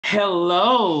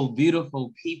Hello,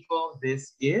 beautiful people.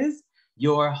 This is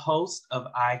your host of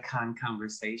Icon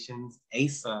Conversations,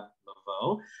 Asa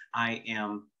Leveaux. I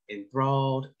am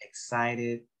enthralled,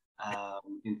 excited,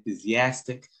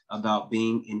 enthusiastic about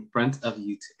being in front of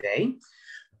you today.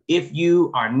 If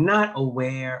you are not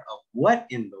aware of what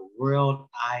in the world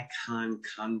Icon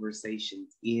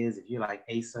Conversations is, if you're like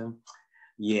Asa,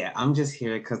 yeah, I'm just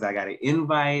here because I got an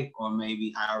invite, or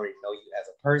maybe I already know you as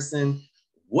a person.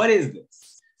 What is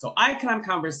this? So Icon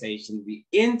Conversation, the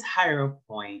entire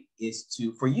point is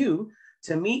for you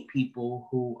to meet people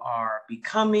who are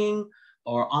becoming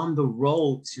or on the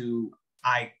road to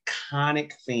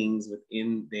iconic things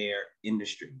within their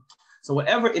industry. So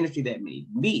whatever industry that may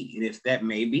be, and if that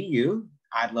may be you,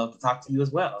 I'd love to talk to you as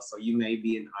well. So you may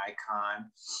be an icon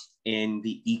in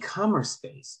the e-commerce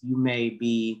space. You may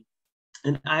be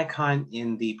an icon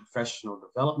in the professional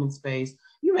development space.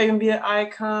 You may even be an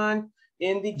icon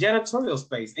in the janitorial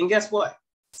space. And guess what?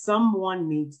 Someone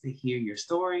needs to hear your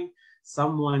story.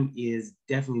 Someone is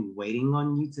definitely waiting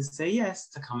on you to say yes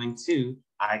to coming to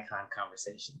Icon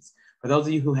Conversations. For those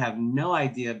of you who have no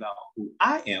idea about who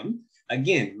I am,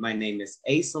 again, my name is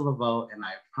Asa Leveaux, and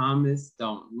I promise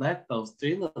don't let those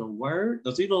three little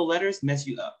letters mess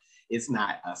you up. It's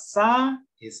not Asa,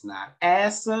 it's not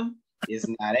Asa, it's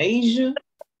not Asia.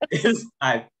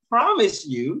 I promise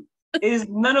you, it is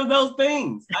none of those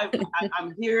things.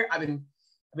 I'm here. I've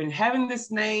been having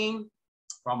this name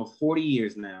for almost 40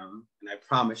 years now, and I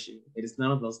promise you, it is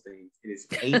none of those things. It is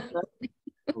Asa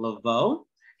Leveaux,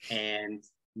 and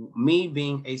me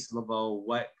being Asa Leveaux,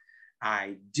 what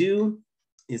I do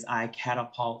is I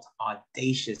catapult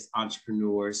audacious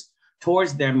entrepreneurs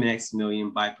towards their next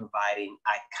million by providing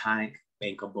iconic,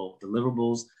 bankable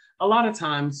deliverables, a lot of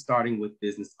times starting with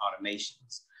business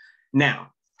automations.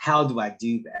 Now, how do I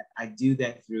do that? I do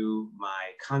that through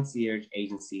my concierge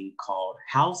agency called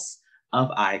House of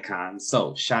Icons.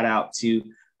 So shout out to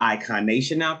Icon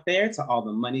Nation out there, to all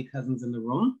the money cousins in the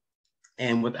room.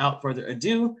 And without further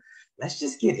ado, let's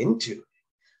just get into it,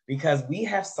 because we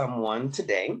have someone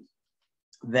today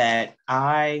that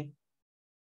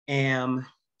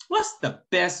what's the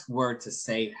best word to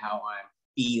say how I'm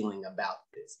feeling about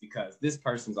this? Because this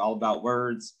person's all about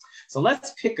words. So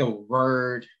let's pick a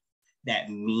word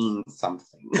that means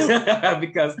something,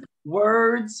 because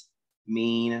words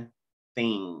mean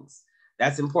things.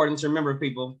 That's important to remember,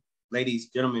 people, ladies,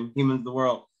 gentlemen, humans of the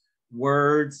world.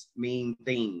 Words mean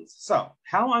things. So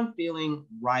how I'm feeling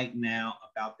right now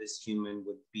about this human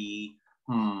would be,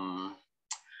 I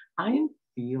am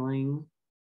feeling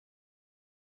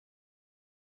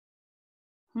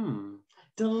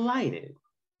delighted.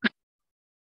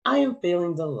 I am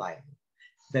feeling delighted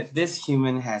that this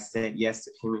human has said yes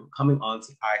to coming on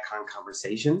to Icon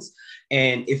Conversations.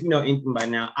 And if you know anything by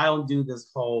now, I don't do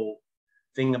this whole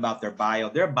thing about their bio.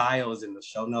 Their bio is in the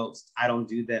show notes. I don't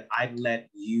do that. I let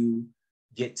you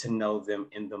get to know them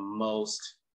in the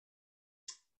most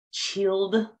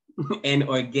chilled and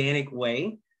organic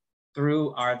way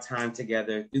through our time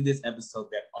together, through this episode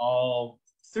that all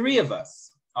three of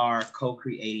us are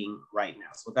co-creating right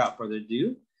now. So without further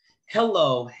ado,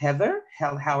 hello, Heather.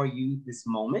 How are you this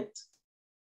moment?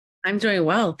 I'm doing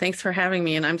well. Thanks for having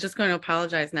me. And I'm just going to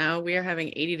apologize now. We are having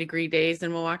 80-degree days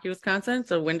in Milwaukee, Wisconsin.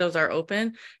 So windows are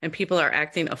open and people are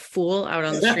acting a fool out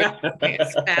on the street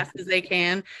as fast as they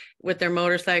can with their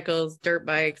motorcycles, dirt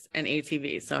bikes, and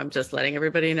ATVs. So I'm just letting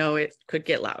everybody know it could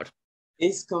get loud.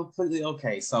 It's completely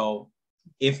okay. So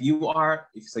if you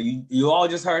all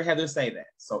just heard Heather say that.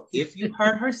 So if you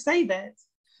heard her say that,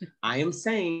 I am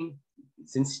saying,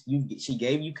 since she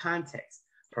gave you context,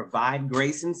 provide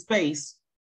grace and space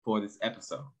for this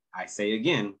episode. I say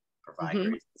again, provide grace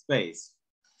and space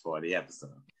for the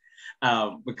episode.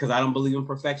 Because I don't believe in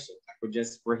perfection.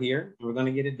 We're here and we're going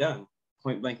to get it done.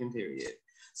 Point blank and period.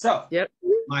 So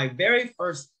my very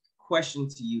first question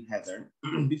to you, Heather,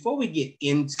 before we get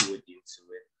into it,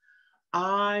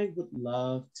 I would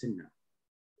love to know,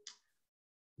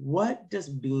 what does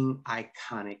being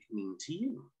iconic mean to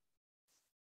you?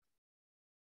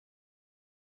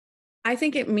 I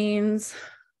think it means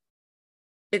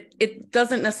it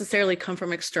doesn't necessarily come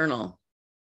from external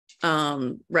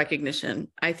recognition.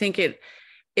 I think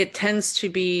it tends to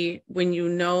be when you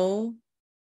know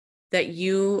that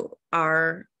you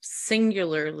are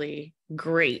singularly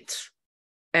great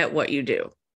at what you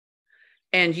do.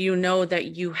 And you know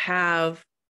that you have,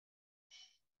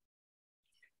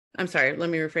 I'm sorry, let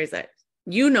me rephrase that.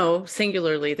 You know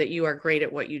singularly that you are great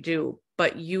at what you do,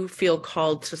 but you feel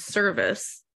called to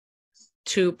service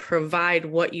to provide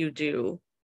what you do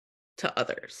to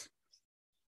others.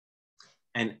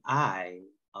 And I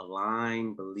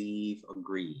align, believe,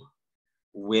 agree.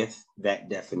 with that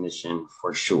definition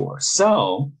for sure.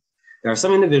 So there are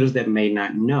some individuals that may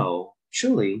not know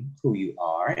truly who you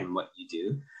are and what you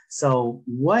do. So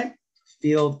what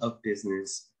field of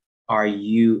business are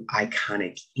you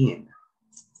iconic in?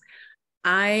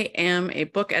 I am a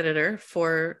book editor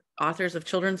for authors of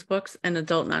children's books and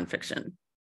adult nonfiction.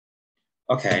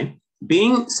 Okay.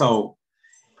 So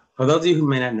for those of you who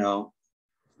may not know,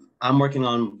 I'm working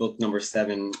on book number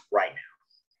 7 right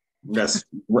now.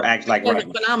 We're actually like right.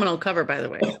 A phenomenal cover, by the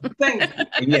way. Thank you.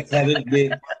 And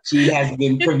yes, she has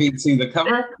been privy to the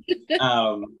cover.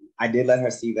 I did let her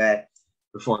see that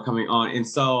before coming on. And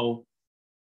so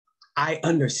I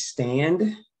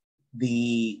understand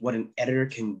what an editor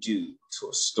can do to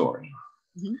a story.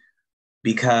 Mm-hmm.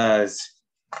 Because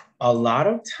a lot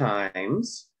of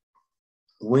times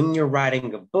when you're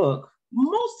writing a book,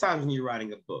 most times when you're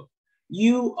writing a book,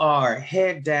 you are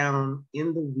head down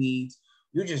in the weeds.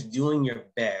 You're just doing your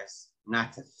best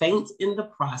not to faint in the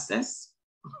process,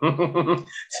 to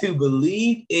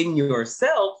believe in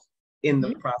yourself in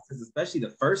the process, especially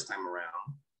the first time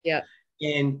around. Yeah.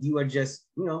 And you are just,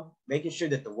 making sure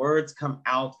that the words come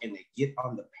out and they get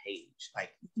on the page.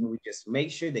 Like, we just make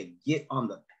sure they get on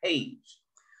the page.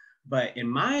 But in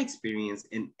my experience,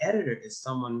 an editor is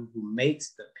someone who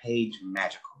makes the page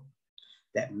magical,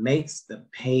 that makes the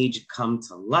page come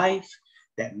to life,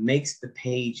 that makes the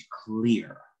page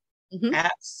clear,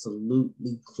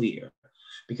 absolutely clear.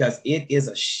 Because it is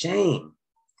a shame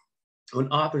when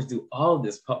authors do all of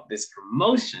this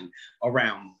promotion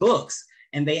around books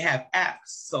and they have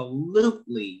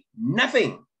absolutely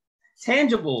nothing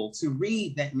tangible to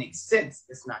read that makes sense.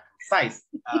 It's not concise.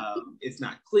 It's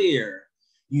not clear.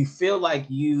 You feel like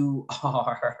you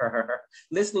are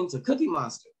listening to Cookie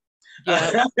Monster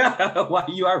while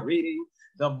you are reading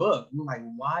the book. I'm like,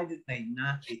 why did they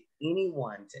not get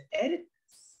anyone to edit this?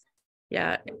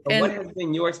 Yeah. So what has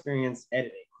been your experience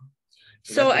editing?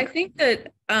 So I think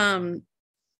that I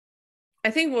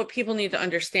think what people need to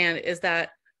understand is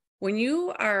that when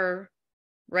you are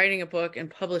writing a book and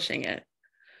publishing it,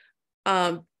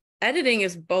 editing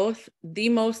is both the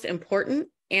most important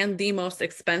and the most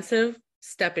expensive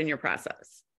step in your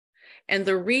process. And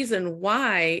the reason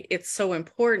why it's so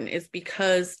important is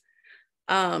because,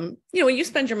 when you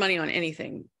spend your money on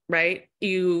anything, right?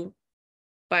 You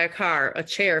buy a car, a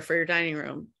chair for your dining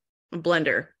room, a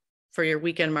blender for your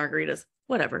weekend margaritas,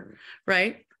 whatever,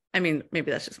 right? I mean, maybe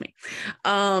that's just me.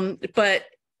 But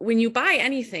when you buy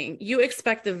anything, you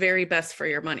expect the very best for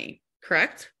your money,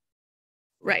 correct?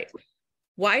 Right.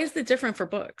 Why is it different for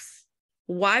books?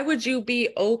 Why would you be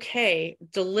okay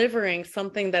delivering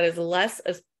something that is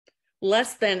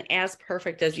less than as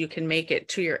perfect as you can make it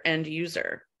to your end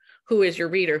user? Who is your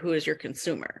reader? Who is your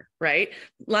consumer, right?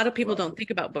 A lot of people don't think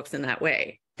about books in that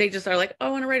way. They just are like, oh, I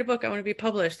want to write a book. I want to be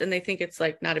published. And they think it's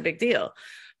like not a big deal.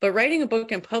 But writing a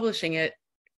book and publishing it,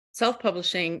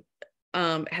 self-publishing,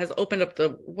 has opened up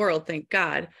the world. Thank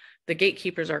God. The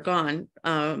gatekeepers are gone.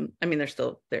 I mean, they're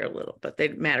still there a little, but they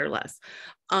matter less.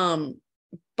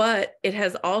 But it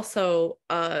has also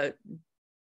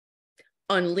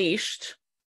unleashed,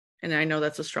 and I know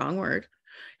that's a strong word,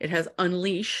 it has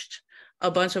unleashed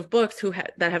a bunch of books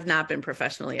that have not been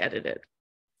professionally edited.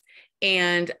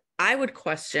 And I would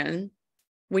question,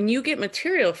 when you get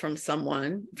material from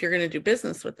someone, if you're going to do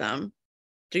business with them,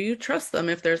 do you trust them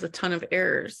if there's a ton of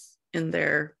errors in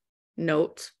their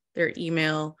note, their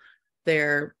email,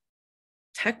 their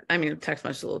text? I mean, text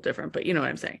message is a little different, but you know what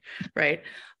I'm saying, right?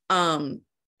 And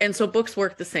so books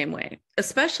work the same way,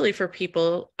 especially for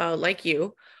people like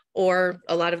you or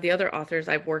a lot of the other authors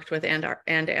I've worked with and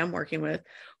am working with,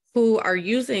 who are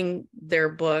using their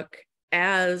book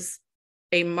as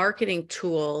a marketing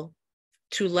tool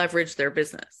to leverage their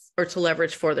business, or to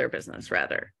leverage for their business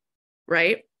rather,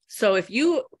 right? So if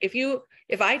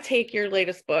I take your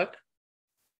latest book,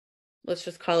 let's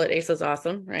just call it Asa's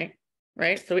Awesome, right?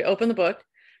 So we open the book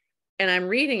and I'm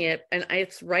reading it and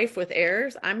it's rife with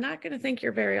errors. I'm not going to think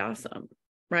you're very awesome,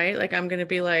 right? Like, I'm going to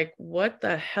be like, what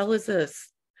the hell is this?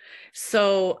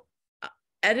 So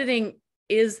editing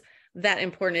is that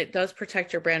important. It does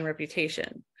protect your brand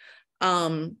reputation.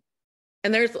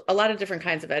 And there's a lot of different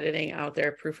kinds of editing out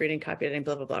there, proofreading, copy editing,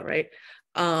 blah, blah, blah, right?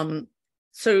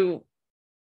 So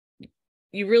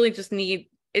you really just need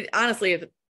it. Honestly,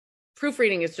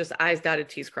 proofreading is just I's dotted,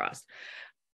 T's crossed.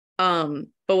 But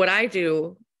what I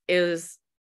do is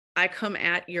I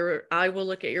will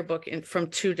look at your book from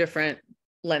two different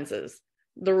lenses.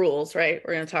 The rules, right?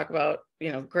 We're going to talk about,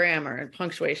 grammar and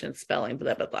punctuation, spelling,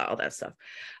 blah, blah, blah, all that stuff.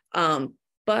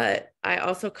 But I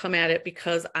also come at it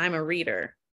because I'm a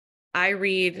reader. I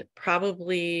read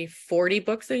probably 40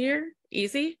 books a year,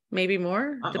 easy, maybe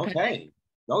more. Okay.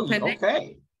 Oh,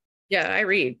 okay. Yeah, I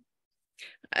read.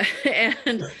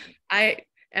 And I,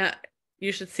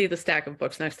 you should see the stack of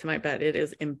books next to my bed. It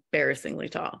is embarrassingly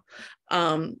tall.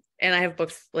 And I have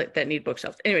books that need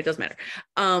bookshelves. Anyway, it doesn't matter.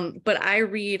 But I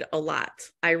read a lot.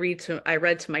 I read to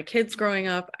my kids growing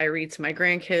up. I read to my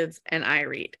grandkids, and I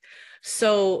read.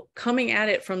 So coming at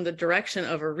it from the direction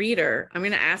of a reader, I'm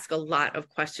going to ask a lot of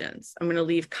questions. I'm going to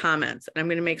leave comments, and I'm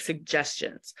going to make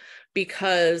suggestions,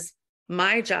 because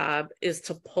my job is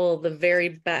to pull the very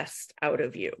best out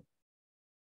of you.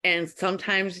 And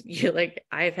sometimes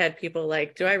I've had people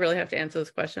like, do I really have to answer this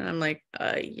question? I'm like,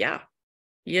 yeah,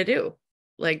 you do.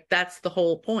 Like, that's the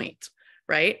whole point,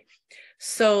 right?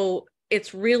 So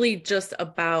it's really just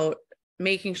about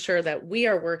making sure that we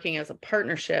are working as a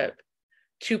partnership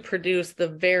to produce the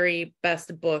very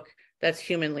best book that's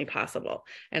humanly possible.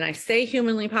 And I say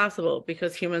humanly possible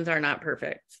because humans are not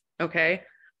perfect, okay?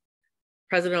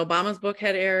 President Obama's book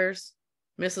had errors.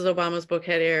 Mrs. Obama's book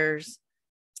had errors.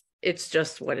 It's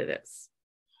just what it is.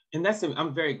 And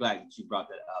I'm very glad that you brought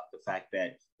that up. The fact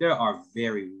that there are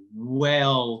very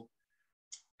well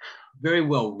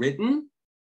written,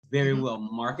 very well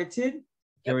marketed,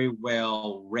 very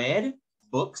well read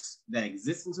books that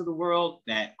exist into the world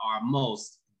that are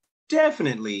most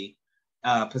definitely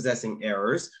possessing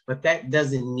errors, but that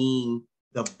doesn't mean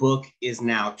the book is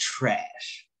now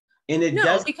trash. And it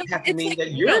doesn't have to mean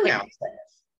that you're now trash.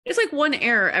 It's like one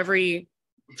error every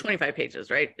 25 pages,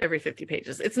 right? Every 50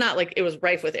 pages. It's not like it was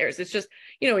rife with errors. It's just,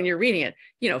 when you're reading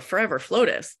it, Forever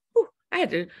Flotus, I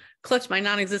had to clutch my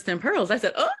non-existent pearls. I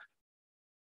said, oh,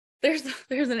 there's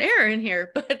an error in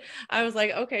here. But I was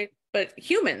like, okay, but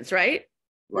humans, right?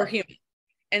 We're human.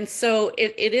 And so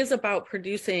it is about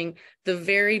producing the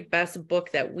very best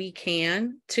book that we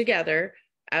can together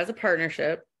as a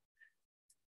partnership,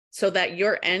 so that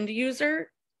your end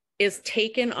user is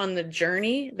taken on the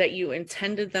journey that you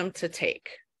intended them to take.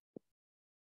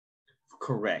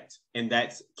 Correct. And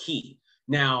that's key.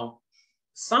 Now,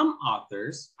 some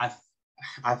authors,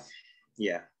 because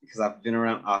I've been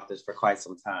around authors for quite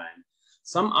some time,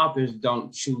 some authors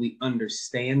don't truly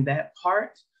understand that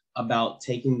part about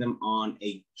taking them on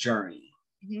a journey.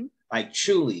 Like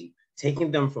truly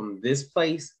taking them from this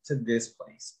place to this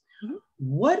place.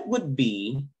 What would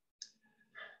be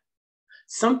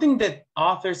something that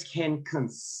authors can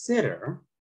consider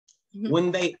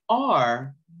when they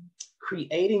are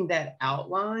creating that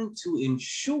outline to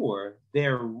ensure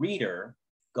their reader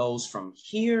goes from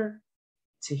here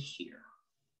to here?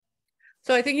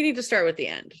 So I think you need to start with the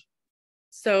end.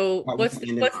 So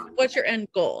what's your end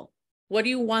goal? What do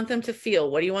you want them to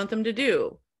feel? What do you want them to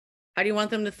do? How do you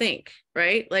want them to think,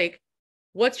 right? Like,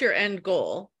 what's your end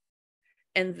goal?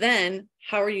 And then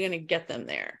how are you going to get them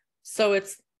there? So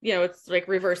it's like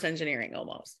reverse engineering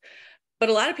almost. But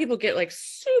a lot of people get like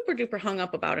super duper hung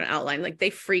up about an outline. Like they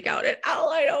freak out at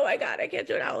outline. Oh my God, I can't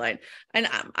do an outline. And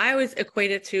I always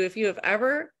equate it to, have you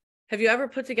ever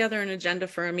put together an agenda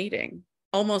for a meeting?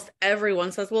 Almost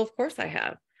everyone says, well, of course I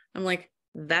have. I'm like,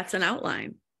 that's an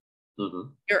outline.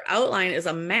 Your outline is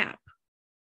a map,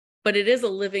 but it is a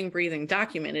living, breathing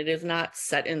document. It is not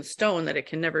set in stone that it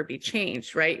can never be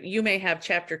changed, right? You may have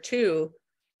chapter 2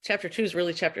 is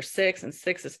really chapter 6, and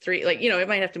 6 is 3. Like, it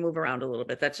might have to move around a little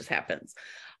bit. That just happens.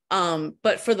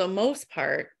 But for the most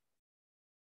part,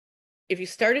 if you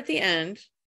start at the end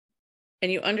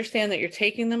and you understand that you're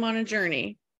taking them on a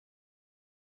journey,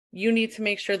 you need to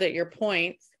make sure that your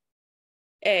points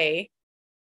A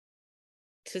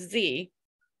to Z,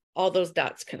 all those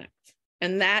dots connect.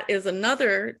 And that is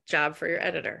another job for your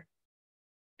editor.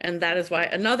 And that is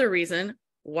another reason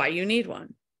why you need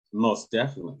one. Most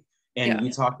definitely. And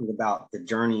you're talking about the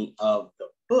journey of the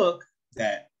book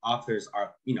that authors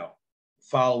are,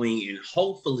 following and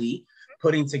hopefully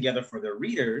putting together for their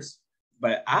readers.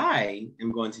 But I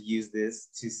am going to use this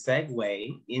to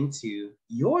segue into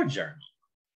your journey.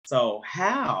 So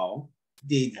how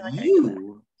did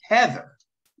you, Heather,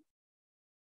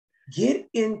 get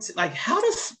into,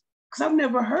 because I've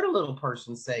never heard a little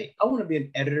person say, I want to be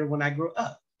an editor when I grow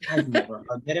up. I've never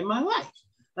heard that in my life.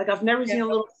 Like, I've never seen a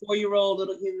little 4-year-old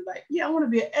little kid like, yeah, I want to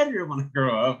be an editor when I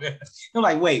grow up. They're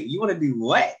like, wait, you want to do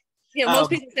what? Yeah, most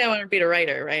people say I want to be a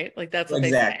writer, right? Like, that's what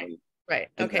they say. Right.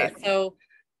 Okay. Exactly. So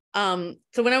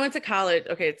when I went to college,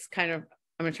 I'm going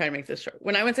to try to make this short.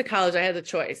 When I went to college, I had the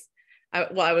choice.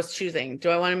 I was choosing, do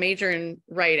I want to major in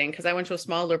writing? Because I went to a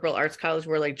small liberal arts college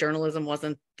where like journalism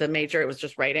wasn't the major, it was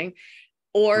just writing.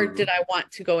 Or did I want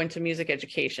to go into music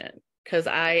education? Because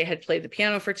I had played the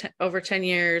piano for over 10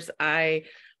 years. I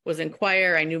was in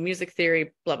choir. I knew music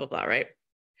theory, blah, blah, blah, right?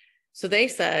 So they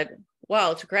said,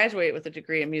 well, to graduate with a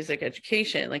degree in music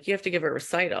education, like you have to give a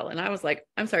recital. And I was like,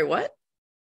 I'm sorry, what?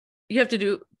 you have to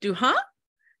do, huh?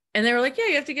 And they were like, yeah,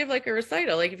 you have to give like a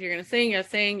recital. Like if you're going to sing, you got to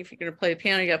sing. If you're going to play the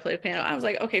piano, you got to play the piano. I was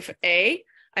like, okay,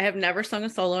 I have never sung a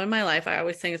solo in my life. I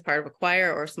always sing as part of a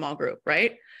choir or a small group,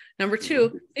 right? Number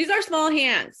two, these are small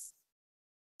hands.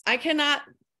 I cannot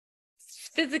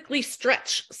physically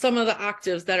stretch some of the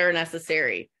octaves that are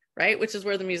necessary, right? Which is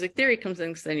where the music theory comes in,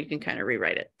 because then you can kind of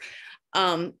rewrite it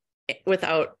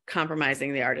without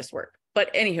compromising the artist's work.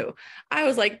 But anywho, I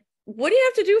was like, what do you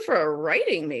have to do for a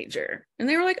writing major? And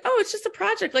they were like, oh, it's just a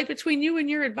project like between you and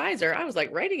your advisor. I was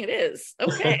like, writing it is.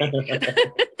 Okay.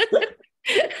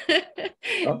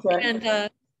 Okay. And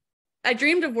I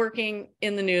dreamed of working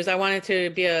in the news. I wanted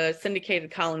to be a syndicated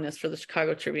columnist for the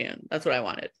Chicago Tribune. That's what I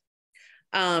wanted.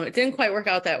 It didn't quite work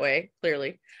out that way,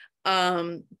 clearly.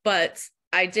 But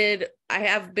I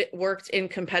have worked in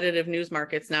competitive news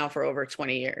markets now for over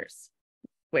 20 years.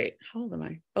 Wait, how old am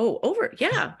I? Oh,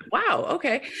 yeah. Wow.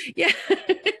 Okay. Yeah.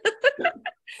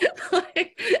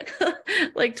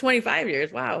 like 25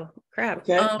 years. Wow. Crap.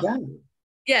 Okay.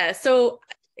 Yeah. So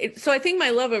I think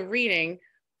my love of reading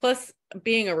plus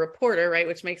being a reporter, right,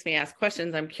 which makes me ask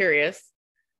questions, I'm curious,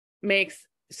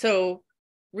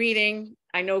 reading,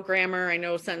 I know grammar, I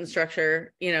know sentence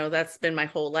structure, that's been my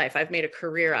whole life. I've made a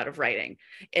career out of writing.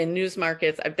 In news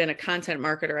markets, I've been a content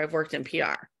marketer, I've worked in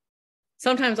PR.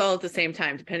 Sometimes all at the same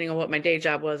time, depending on what my day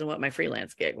job was and what my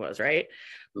freelance gig was, right?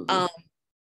 Mm-hmm.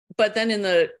 But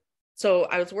then so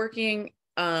I was working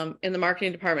in the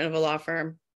marketing department of a law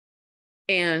firm,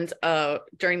 and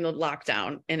during the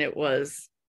lockdown, and it was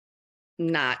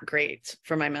not great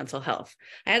for my mental health.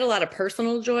 I had a lot of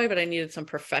personal joy, but I needed some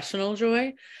professional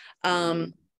joy.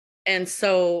 And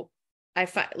so I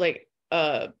like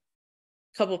a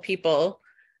couple people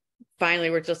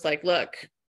finally were just like, look,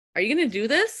 are you going to do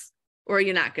this? Or are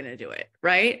you not going to do it?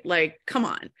 Right? Like, come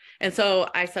on. And so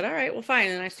I said, all right, well,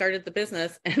 fine. And I started the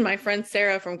business. And my friend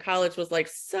Sarah from college was like,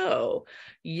 so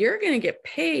you're going to get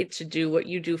paid to do what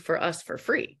you do for us for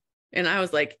free. And I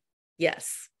was like,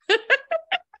 yes.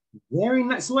 Very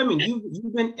nice. So I mean,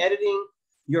 you've been editing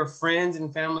your friends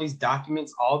and family's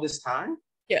documents all this time?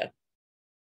 Yeah.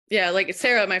 Yeah. Like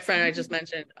Sarah, my friend I just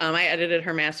mentioned, I edited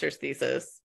her master's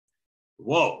thesis.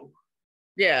 Whoa.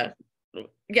 Yeah.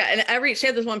 Yeah. And she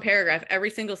had this one paragraph, every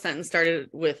single sentence started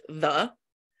with the.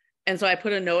 And so I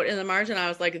put a note in the margin. I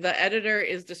was like, the editor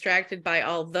is distracted by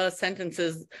all the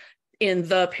sentences in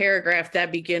the paragraph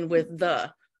that begin with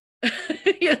the.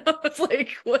 It's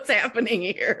like, what's happening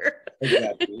here?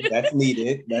 Exactly. That's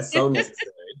needed. That's so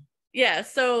necessary. Yeah.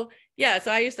 So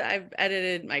I've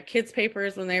edited my kids'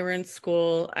 papers when they were in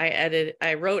school.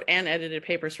 I wrote and edited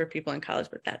papers for people in college,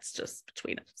 but that's just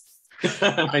between us.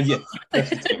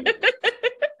 Yes.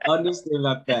 Understood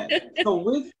about that.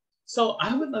 So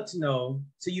I would love to know,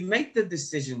 so you make the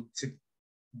decision to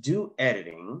do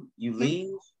editing, you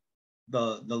leave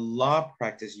the law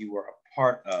practice you were a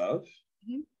part of.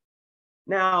 Mm-hmm.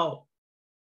 Now,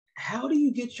 how do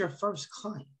you get your first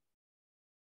client?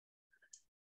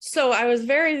 So I was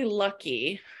very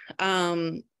lucky.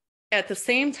 At the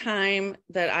same time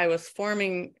that I was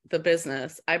forming the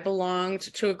business, I belonged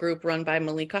to a group run by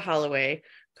Malika Holloway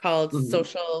called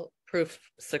Social Proof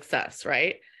Success,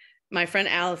 right? My friend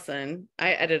Allison,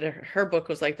 I edited her book,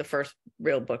 was like the first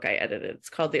real book I edited. It's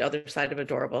called The Other Side of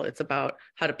Adorable. It's about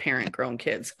how to parent grown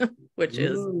kids, which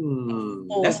is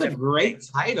that's a great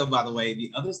title, by the way.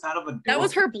 The Other Side of Adorable. That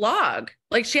was her blog.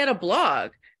 Like, she had a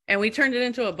blog and we turned it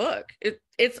into a book.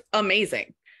 It's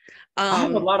amazing. I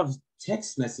have a lot of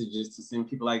text messages to send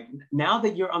people like, now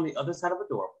that you're on the other side of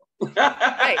adorable.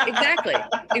 Right,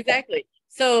 exactly.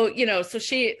 So,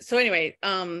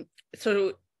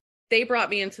 so they brought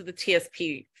me into the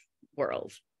TSP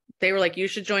world. They were like, you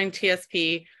should join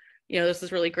TSP. This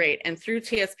is really great. And through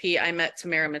TSP, I met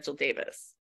Tamara Mitchell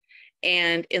Davis.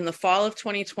 And in the fall of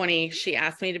 2020, she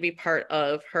asked me to be part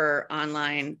of her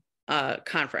online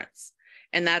conference.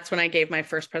 And that's when I gave my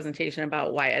first presentation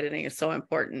about why editing is so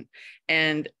important.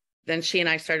 And then she and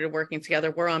I started working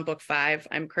together. We're on book 5.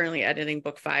 I'm currently editing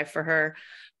book 5 for her.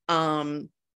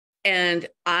 And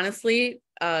honestly,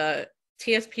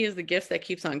 TSP is the gift that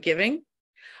keeps on giving.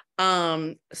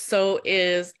 And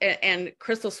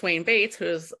Crystal Swain Bates, who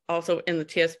is also in the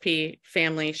TSP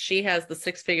family, she has the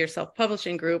 6-figure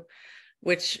self-publishing group,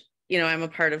 which, I'm a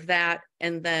part of that.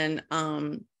 And then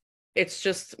it's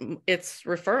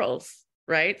referrals,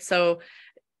 right? So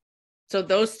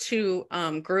those two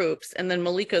groups, and then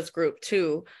Malika's group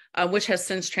too, which has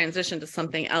since transitioned to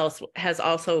something else, has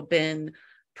also been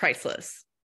priceless.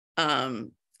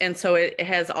 And so it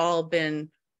has all been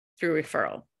through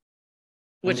referral,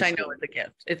 which I know is a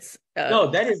gift. It's no,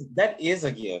 that is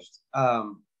a gift.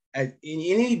 in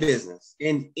any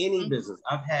Mhm. business,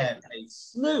 I've had a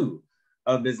slew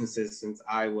of businesses since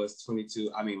I was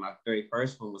 22. I mean, my very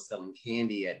first one was selling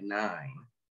candy at 9.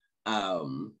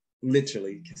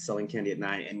 Literally selling candy at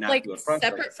 9 and not Like through a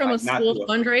separate fundraiser, from a like not school through a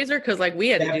fundraiser, because like we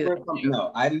had to do that separate from, too.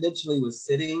 no, I literally was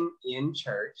sitting in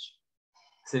church,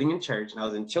 and I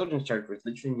was in children's church, which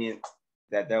literally meant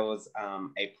that there was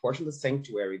a portion of the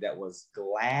sanctuary that was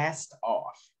glassed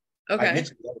off. Like Okay.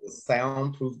 literally, that was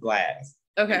soundproof glass,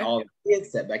 and Okay. all the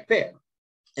kids sat back there.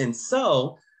 And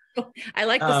so I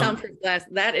like the soundproof glass.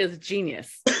 That is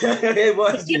genius. it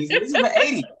was genius. This is the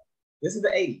 80s. This is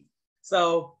the 80s.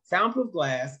 So soundproof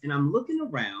glass, and I'm looking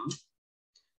around,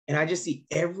 and I just see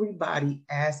everybody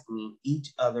asking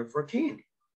each other for candy.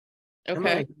 Okay. I'm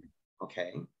like,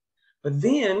 okay. But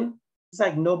then it's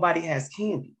like nobody has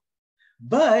candy.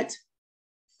 But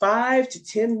 5 to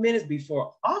 10 minutes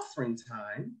before offering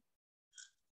time,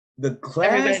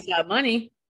 Everybody's got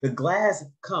money. the glass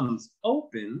comes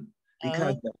open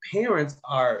because the parents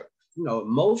are,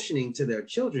 motioning to their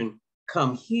children,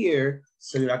 come here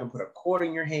so that I can put a quarter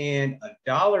in your hand,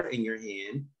 $1 in your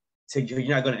hand, so you're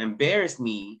not going to embarrass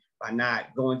me by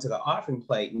not going to the offering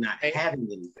plate and not having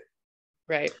anything.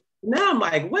 Right. Now I'm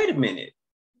like, wait a minute.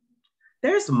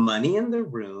 There's money in the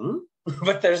room,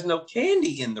 but there's no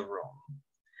candy in the room.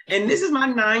 And this is my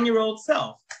 9-year-old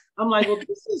self. I'm like, well,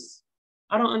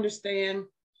 I don't understand.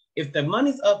 If the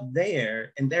money's up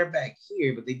there and they're back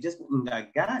here, but they just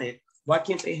got it, why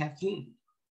can't they have candy?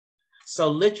 So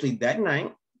literally that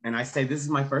night, and I say, this is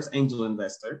my first angel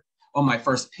investor, or my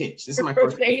first pitch. This is my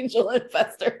first angel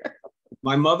investor.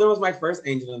 My mother was my first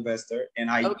angel investor, and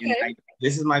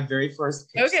this is my very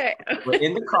first pitch. Okay. We're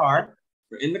in the car,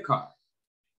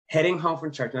 heading home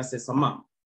from church. And I said, so Mom,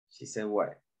 she said,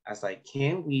 what? I was like,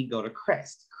 can we go to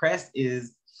Crest? Crest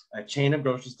is a chain of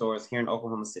grocery stores here in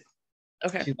Oklahoma City.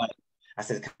 Okay. She's like, I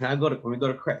said, when we go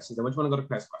to Crest? She said, what do you want to go to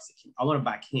Crest for? I said, I want to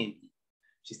buy candy.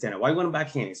 She said, why do you want to buy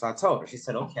candy? So I told her. She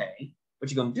said, okay, what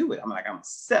you going to do with it? I'm like, I'm going to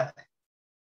sell it.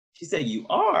 She said, you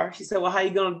are? She said, well, how are you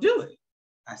going to do it?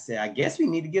 I said, I guess we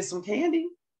need to get some candy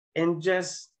and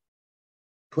just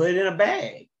put it in a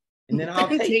bag. And then I'll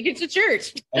take it to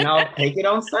church. And I'll take it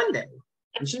on Sunday.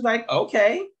 And she's like,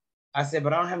 okay. I said,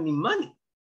 but I don't have any money.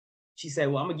 She said,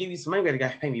 well, I'm going to give you some money. You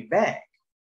got to pay me back.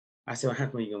 I said, well, how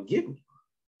much are you going to give me?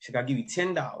 She said, I'll give you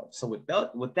 $10. So with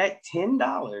that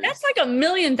 $10. That's like $1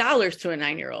 million to a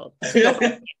 9-year-old.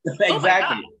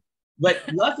 Exactly. But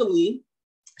luckily,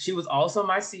 she was also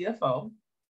my CFO.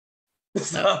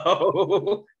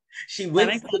 So she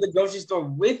went to the grocery store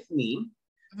with me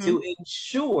to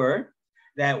ensure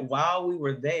that while we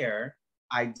were there,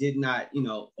 I did not,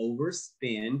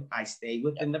 overspend. I stayed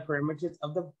within the parameters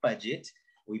of the budget.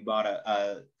 We bought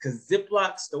because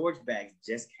Ziploc storage bags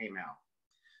just came out.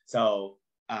 So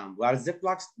a lot of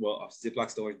Ziploc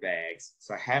storage bags.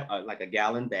 So I had like a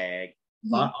gallon bag,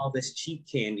 bought all this cheap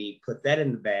candy, put that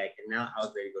in the bag, and now I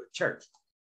was ready to go to church.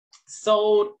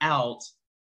 Sold out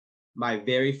my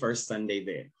very first Sunday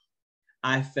there.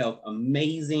 I felt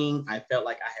amazing. I felt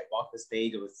like I had walked the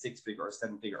stage of a 6-figure or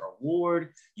 7-figure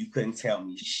award. You couldn't tell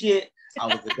me shit. I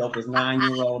was the dopest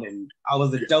 9-year-old, and I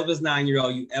was the dopest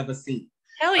 9-year-old you ever seen.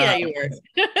 Hell yeah, you were.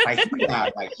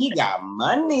 he got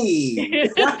money.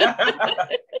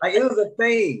 Like it was a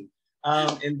thing.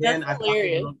 And then I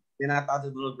thought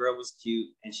the little girl was cute,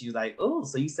 and she was like, "Oh,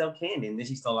 so you sell candy?" And then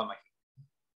she stole all my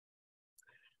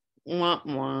candy. Wah,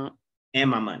 wah.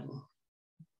 And my money.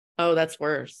 Oh, that's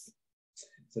worse.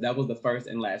 So that was the first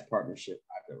and last partnership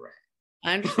I've ever had.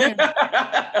 I understand.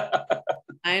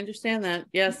 I understand that.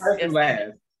 Yes. First and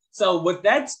last. So what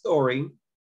that story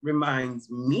reminds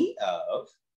me of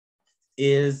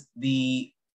is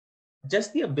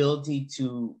just the ability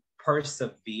to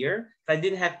persevere. I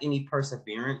didn't have any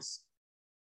perseverance,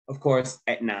 of course,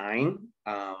 at 9.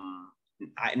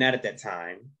 Not at that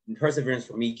time. And perseverance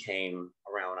for me came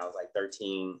around when I was like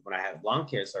 13, when I had lawn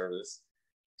care service.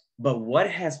 But what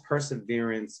has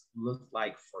perseverance looked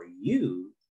like for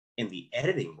you in the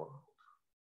editing world?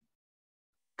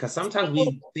 Because sometimes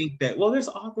we think that, well, there's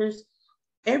authors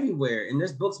everywhere and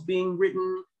there's books being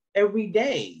written every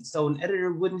day. So an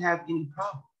editor wouldn't have any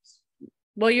problems.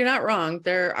 Well, you're not wrong.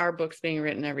 There are books being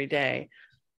written every day.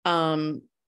 So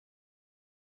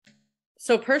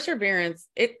perseverance,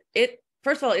 it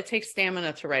first of all, it takes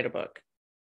stamina to write a book,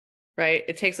 right?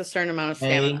 It takes a certain amount of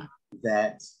stamina.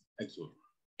 That again.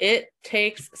 It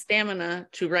takes stamina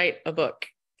to write a book.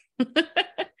 But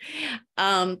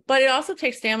it also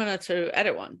takes stamina to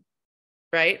edit one,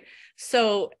 right?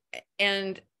 So,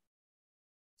 and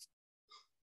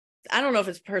I don't know if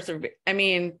it's I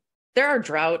mean, there are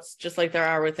droughts just like there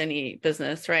are with any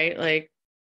business, right? Like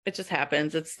It just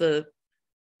happens. And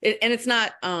it's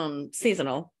not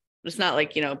seasonal. It's not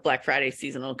like, Black Friday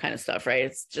seasonal kind of stuff, right?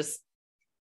 It's just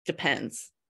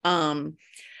depends.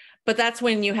 But that's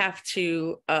when you have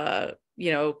to,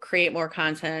 create more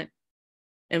content,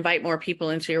 invite more people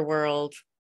into your world,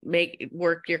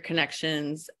 work your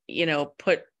connections,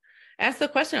 ask the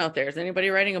question out there. Is anybody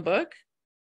writing a book?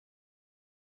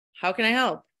 How can I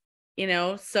help?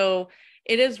 So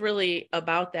it is really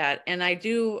about that. And I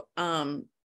do,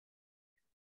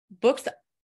 books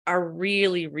are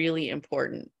really, really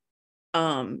important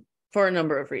for a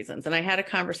number of reasons. And I had a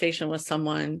conversation with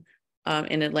someone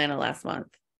in Atlanta last month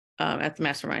at the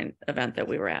mastermind event that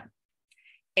we were at.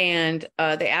 And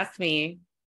they asked me,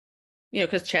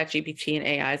 because ChatGPT and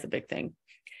AI is a big thing.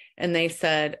 And they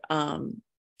said, how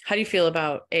do you feel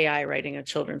about AI writing a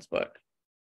children's book?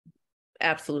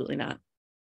 Absolutely not.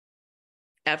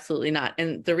 Absolutely not.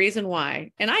 And the reason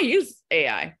why, and I use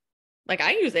AI,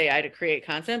 I use AI to create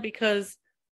content because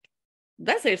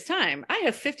that saves time. I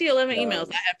have 11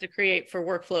 emails I have to create for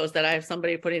workflows that I have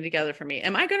somebody putting together for me.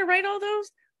 Am I going to write all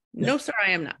those? No, sir,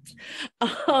 I am not.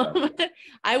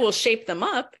 I will shape them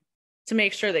up to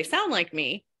make sure they sound like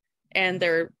me and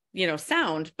they're,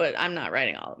 sound, but I'm not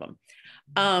writing all of them.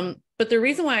 But the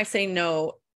reason why I say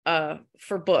no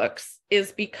for books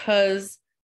is because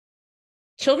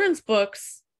children's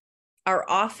books are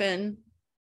often,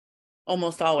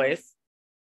 almost always,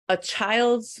 a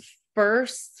child's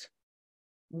first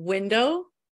window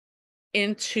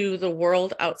into the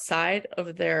world outside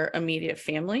of their immediate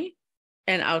family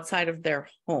and outside of their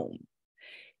home.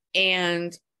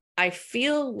 And I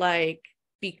feel like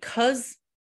because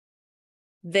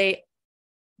they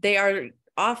are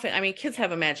often, kids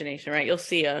have imagination, right? You'll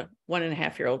see a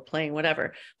 1.5-year-old playing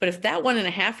whatever, but if that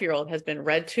 1.5-year-old has been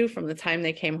read to from the time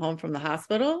they came home from the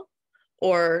hospital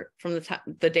or from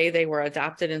the day they were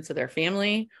adopted into their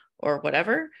family or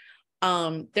whatever,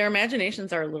 their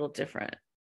imaginations are a little different.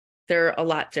 They're a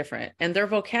lot different, and their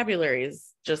vocabulary is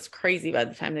just crazy by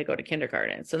the time they go to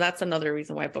kindergarten. So that's another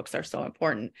reason why books are so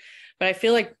important. But I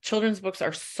feel like children's books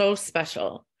are so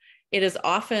special. It is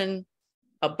often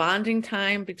a bonding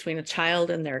time between a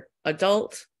child and their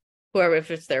adult, whoever, if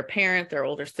it's their parent, their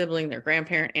older sibling, their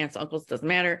grandparent, aunts, uncles, doesn't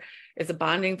matter. It's a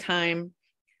bonding time.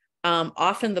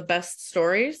 Often the best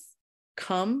stories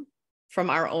come from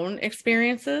our own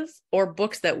experiences or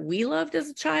books that we loved as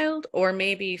a child, or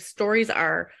maybe stories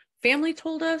our family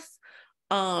told us.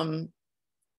 I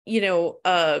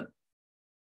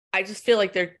just feel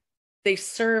like they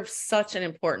serve such an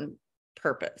important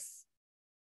purpose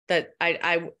that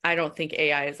I don't think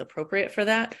AI is appropriate for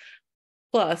that.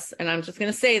 Plus, and I'm just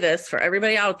going to say this for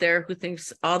everybody out there who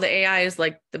thinks all the AI is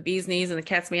like the bee's knees and the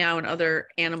cat's meow and other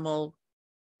animal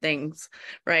things,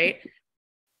 right?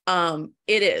 It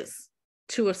is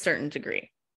to a certain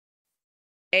degree.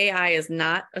 AI is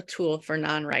not a tool for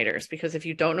non-writers, because if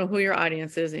you don't know who your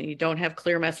audience is and you don't have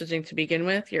clear messaging to begin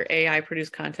with, your AI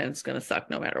produced content is going to suck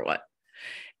no matter what.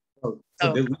 So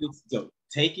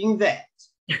taking that,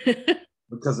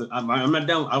 because I'm not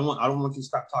done. I don't want you to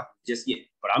stop talking just yet,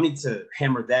 but I need to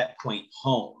hammer that point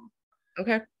home.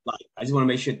 Okay. I just want to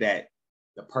make sure that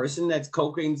the person that's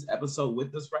co-creating this episode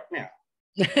with us right now,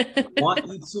 I want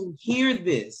you to hear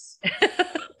this.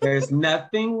 There's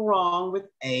nothing wrong with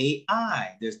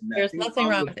AI. There's nothing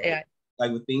wrong with AI.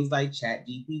 Like with things like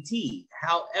ChatGPT.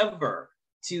 However,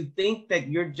 to think that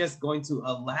you're just going to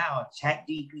allow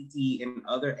ChatGPT and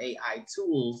other AI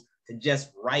tools to just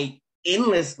write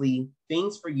endlessly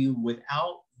things for you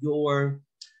without your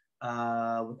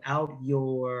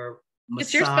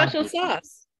it's your special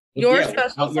sauce. Your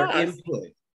special sauce. Your input.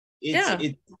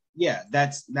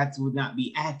 That would not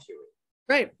be accurate.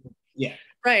 Right. Yeah.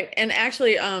 Right. And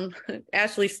actually,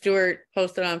 Ashley Stewart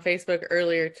posted on Facebook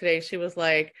earlier today. She was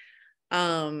like,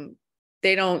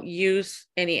 they don't use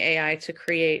any AI to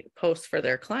create posts for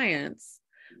their clients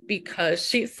because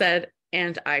she said,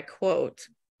 and I quote,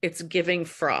 "It's giving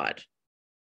fraud."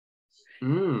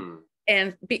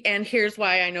 And here's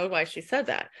why I know why she said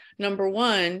that. Number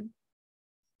one,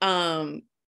 ChatGPT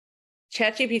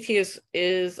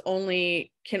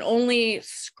can only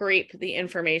scrape the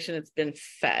information it's been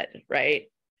fed, right?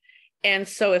 And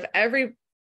so if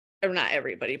not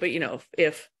everybody, but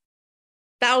if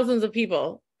thousands of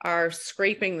people are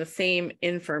scraping the same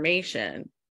information,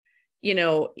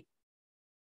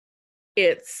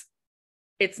 it's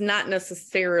not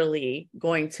necessarily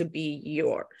going to be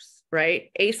yours,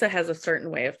 right? Asa has a certain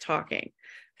way of talking.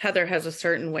 Heather has a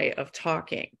certain way of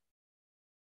talking.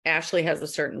 Ashley has a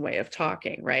certain way of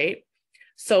talking, right?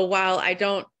 So while I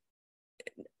don't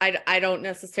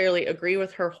necessarily agree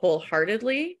with her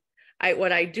wholeheartedly,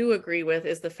 What I do agree with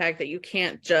is the fact that you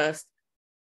can't just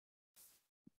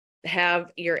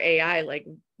have your AI like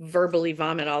verbally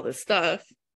vomit all this stuff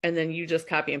and then you just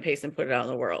copy and paste and put it out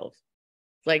in the world.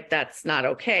 Like that's not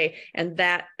okay. And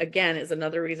that again is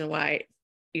another reason why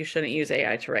you shouldn't use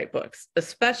AI to write books,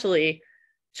 especially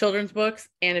children's books.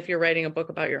 And if you're writing a book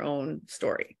about your own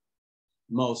story.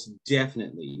 Most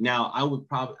definitely. Now,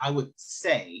 I would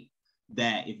say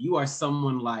that if you are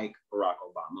someone like Barack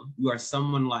Obama, you are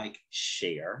someone like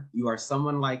Cher, you are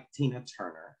someone like Tina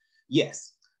Turner,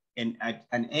 yes, and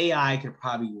an AI could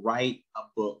probably write a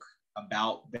book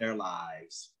about their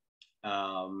lives.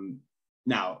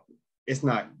 Now, it's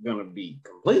not going to be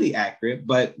completely accurate,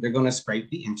 but they're going to scrape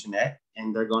the internet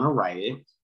and they're going to write it.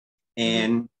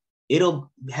 And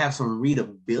it'll have some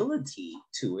readability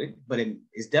to it, but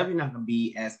it's definitely not going to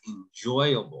be as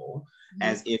enjoyable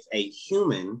as if a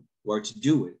human were to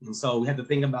do it. And so we have to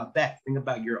think about that. Think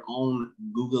about your own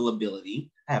Google ability.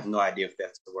 I have no idea if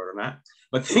that's the word or not,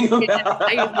 but think about.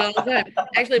 I use it all the time.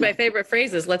 Actually, my favorite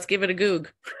phrase is "Let's give it a goog."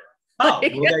 Oh,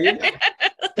 well, there you go.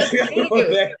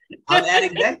 I'm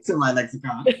adding that to my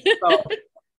lexicon. So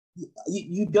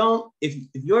you don't, if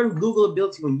your Google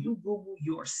ability, when you Google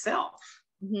yourself,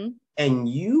 and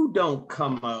you don't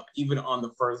come up even on the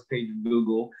first page of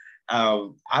Google,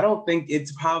 I don't think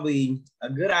it's probably a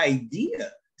good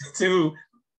idea to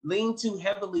lean too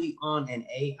heavily on an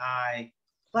AI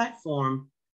platform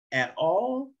at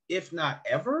all, if not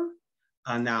ever.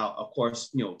 Now, of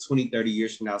course, 20, 30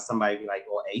 years from now, somebody be like,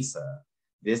 well, Asa,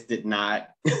 this didn't age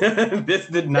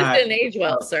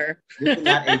well, sir. This did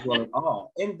not age well at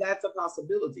all. And that's a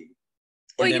possibility.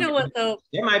 Well, you know what, though?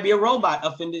 There might be a robot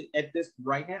offended at this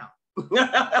right now.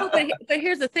 but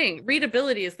here's the thing.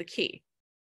 Readability is the key.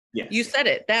 Yes. You said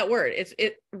it, that word. It's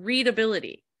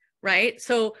readability, right?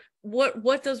 So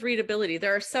what does readability?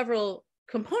 There are several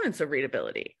components of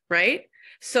readability, right?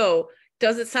 So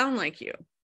does it sound like you?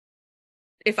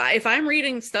 If I'm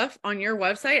reading stuff on your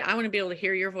website, I want to be able to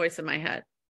hear your voice in my head.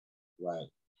 Right.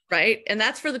 Right. And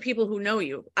that's for the people who know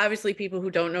you. Obviously, people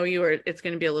who don't know you, it's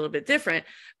going to be a little bit different,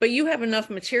 but you have enough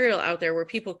material out there where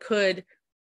people could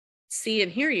see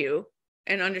and hear you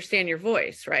and understand your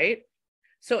voice. Right.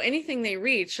 So anything they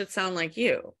read should sound like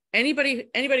you. Anybody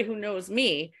who knows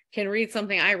me can read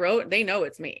something I wrote. They know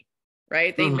it's me.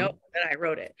 Right. They know that I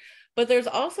wrote it. But there's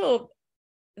also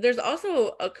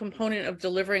a component of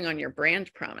delivering on your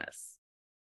brand promise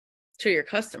to your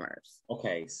customers.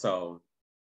 Okay, so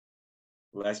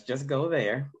let's just go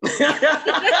there.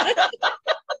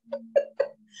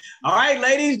 All right,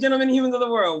 ladies, gentlemen, humans of the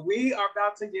world, we are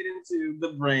about to get into the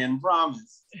brand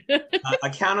promise.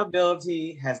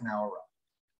 Accountability has now arrived.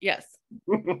 Yes.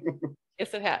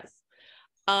 Yes, it has.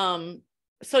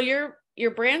 So your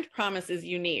brand promise is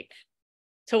unique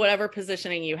to whatever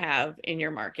positioning you have in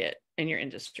your market, in your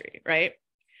industry, right?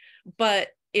 But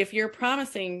if you're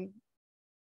promising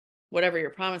whatever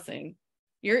you're promising,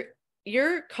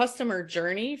 your customer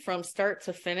journey from start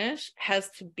to finish has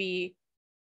to be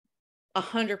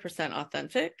 100%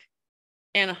 authentic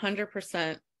and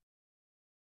 100%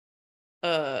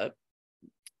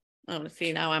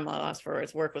 see, now I'm lost for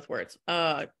words, work with words.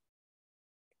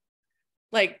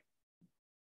 Like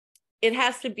it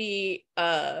has to be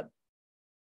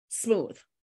smooth,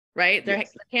 right? There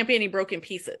can't be any broken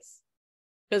pieces,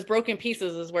 because broken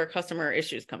pieces is where customer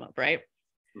issues come up, right?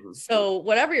 So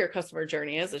whatever your customer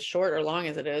journey is, as short or long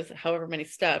as it is, however many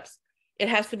steps, it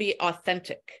has to be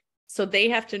authentic. So they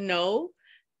have to know,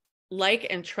 like,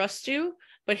 and trust you.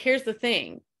 But here's the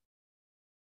thing.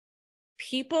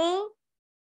 People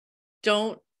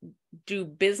don't do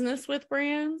business with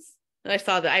brands. I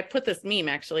saw that. I put this meme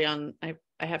actually on, I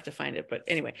have to find it, but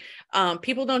anyway,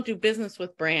 people don't do business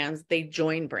with brands. They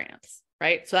join brands,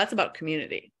 right? So that's about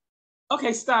community.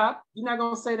 Okay, stop. You're not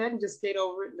going to say that and just skate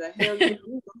over it. The hell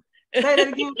you say that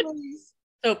again, please.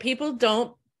 So people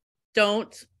don't,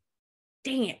 dang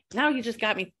it. Now you just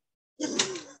got me.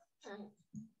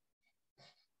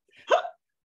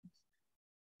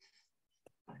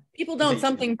 People don't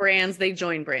something brands, they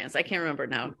join brands. I can't remember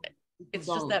now. It's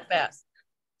just that fast.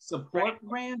 Support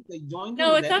brands, they join them?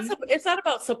 No, it's not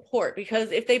about support,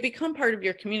 because if they become part of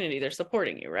your community, they're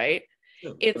supporting you, right?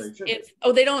 They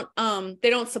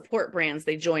don't support brands,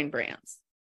 they join brands,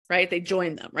 right? They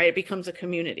join them, right? It becomes a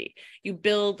community. You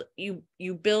build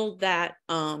that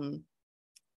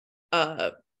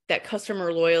that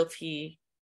customer loyalty,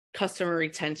 customer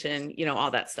retention,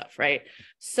 all that stuff, right?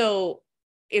 So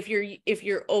if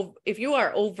you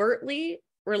are overtly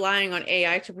relying on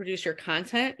AI to produce your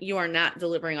content, you are not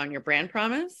delivering on your brand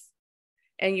promise,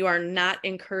 and you are not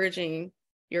encouraging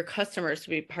your customers to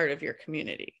be part of your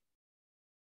community.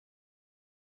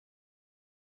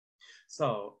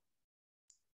 So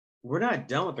we're not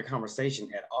done with the conversation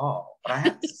at all, but I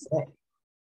have to say,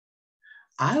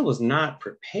 I was not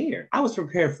prepared. I was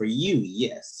prepared for you,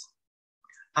 yes.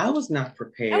 I was not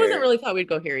prepared. I wasn't really thought we'd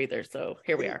go here either, so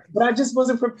here we are. But I just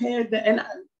wasn't prepared.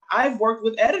 I've worked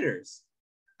with editors.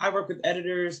 I work with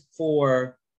editors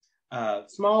for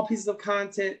small pieces of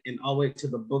content and all the way to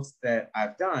the books that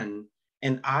I've done.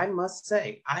 And I must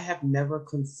say, I have never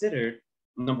considered,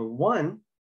 number one,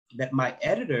 that my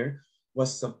editor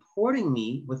was supporting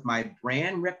me with my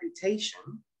brand reputation.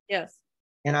 Yes.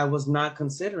 And I was not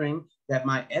considering that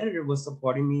my editor was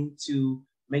supporting me to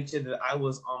make sure that I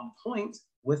was on point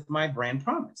with my brand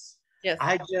promise. Yes.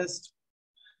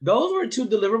 Those were two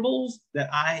deliverables that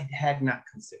I had not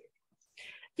considered.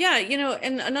 Yeah,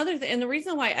 and and the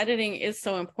reason why editing is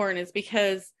so important is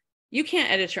because you can't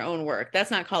edit your own work.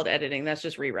 That's not called editing. That's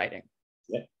just rewriting.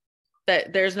 Yeah.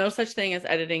 That there's no such thing as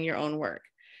editing your own work.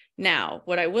 Now,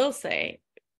 what I will say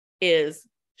is,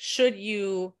 should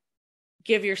you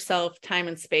give yourself time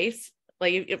and space,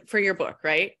 like for your book,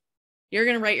 right? You're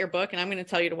going to write your book and I'm going to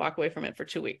tell you to walk away from it for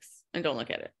 2 weeks and don't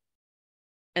look at it.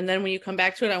 And then when you come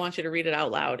back to it, I want you to read it out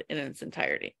loud in its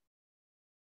entirety.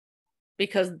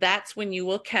 Because that's when you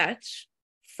will catch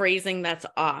phrasing that's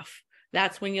off.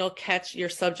 That's when you'll catch your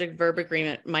subject verb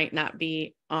agreement might not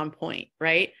be on point,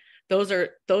 right? Those are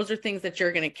things that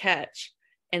you're going to catch.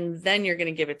 And then you're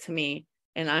going to give it to me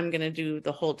and I'm going to do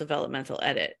the whole developmental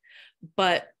edit.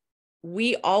 But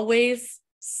we always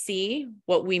see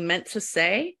what we meant to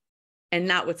say and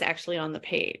not what's actually on the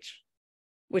page,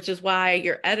 which is why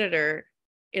your editor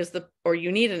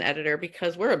you need an editor,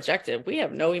 because we're objective. We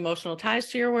have no emotional ties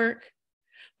to your work.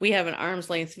 We have an arm's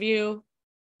length view.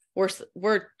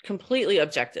 We're completely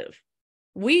objective.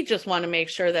 We just want to make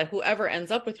sure that whoever ends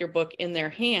up with your book in their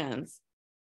hands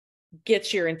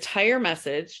gets your entire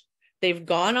message. They've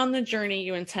gone on the journey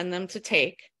you intend them to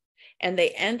take, and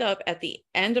they end up at the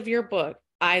end of your book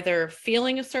either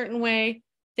feeling a certain way,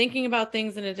 thinking about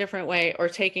things in a different way, or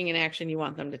taking an action you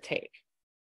want them to take.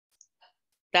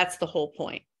 That's the whole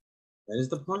point. That is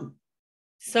the point.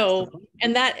 So,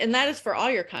 and that is for all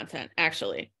your content,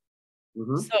 actually.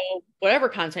 Mm-hmm. So whatever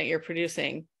content you're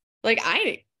producing, like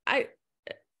I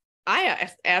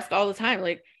ask all the time,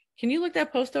 like, can you look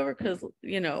that post over? Because,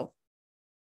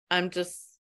 I'm just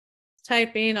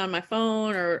typing on my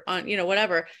phone or on,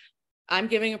 whatever. I'm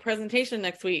giving a presentation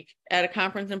next week at a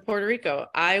conference in Puerto Rico.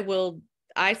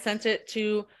 I sent it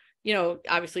to,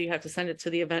 obviously you have to send it to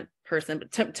the event person,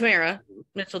 but Tamara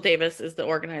Mitchell Davis is the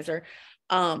organizer.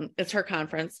 It's her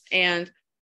conference, and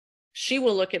she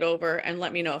will look it over and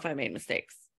let me know if I made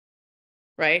mistakes.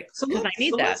 Right? Because I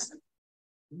need that.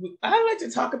 I like to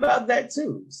talk about that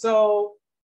too. So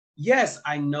yes,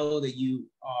 I know that you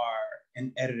are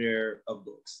an editor of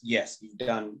books. Yes, you've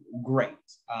done great.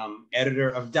 Editor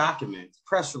of documents,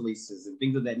 press releases, and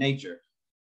things of that nature.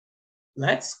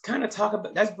 Let's kind of talk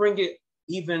about, let's bring it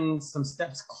even some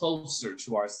steps closer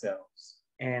to ourselves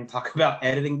and talk about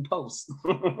editing posts.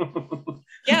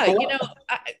 Yeah,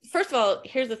 first of all,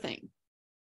 here's the thing.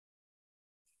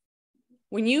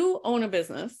 When you own a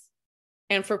business,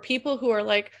 and for people who are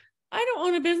like, I don't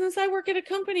own a business, I work at a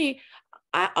company,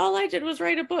 all I did was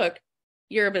write a book.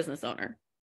 You're a business owner.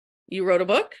 You wrote a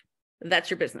book, that's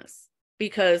your business.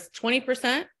 Because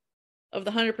 20% of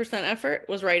the 100% effort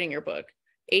was writing your book.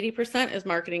 80% is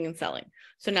marketing and selling.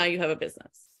 So now you have a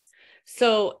business.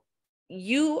 So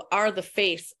you are the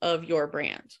face of your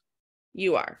brand.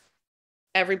 You are.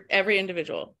 Every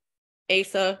individual.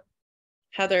 Asa,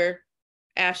 Heather,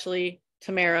 Ashley,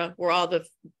 Tamara, we're all the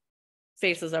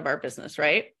faces of our business,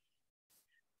 right?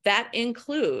 That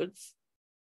includes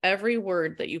every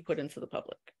word that you put into the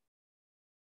public.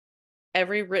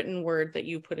 Every written word that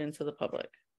you put into the public.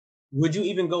 Would you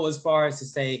even go as far as to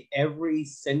say every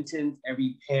sentence,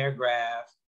 every paragraph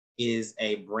is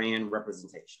a brand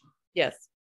representation? Yes.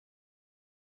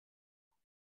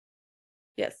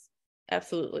 Yes,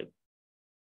 absolutely.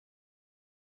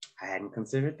 I hadn't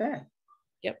considered that.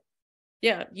 Yep.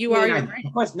 Yeah, you are your brand.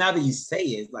 Of course, now that you say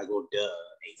it, it's like, well, duh.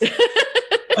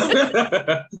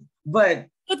 But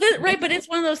it's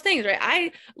one of those things,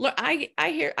 right?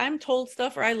 I'm told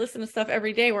stuff, or I listen to stuff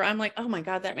every day where I'm like, oh my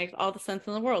God, that makes all the sense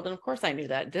in the world. And of course I knew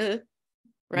that,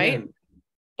 right? Yeah.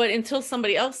 But until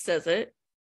somebody else says it,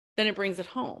 then it brings it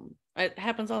home. It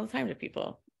happens all the time to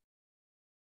people.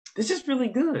 This is really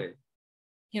good.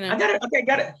 I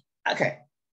got it. Okay.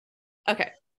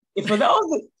 For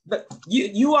those that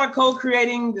you are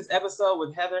co-creating this episode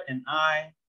with Heather and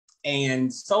I,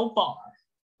 and so far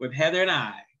with Heather and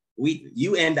I,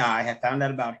 you and I have found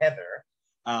out about Heather,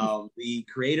 the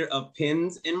creator of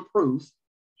Pens and Proof,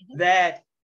 that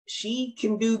she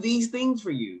can do these things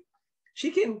for you. She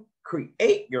can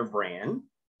create your brand.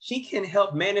 She can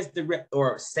help manage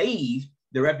or save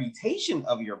the reputation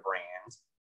of your brand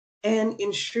and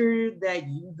ensure that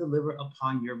you deliver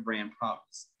upon your brand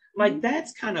promise. Like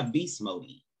that's kind of beast mode.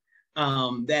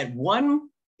 That one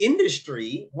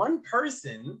industry, one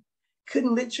person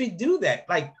couldn't literally do that.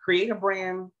 Like create a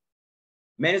brand,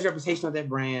 manage the reputation of that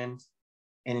brand,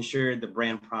 and ensure the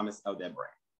brand promise of that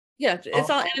brand. Yeah, it's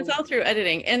all through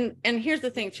editing. And here's the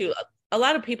thing too. A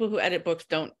lot of people who edit books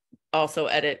don't also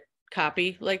edit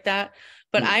copy like that.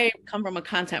 But I come from a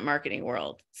content marketing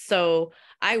world. So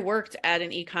I worked at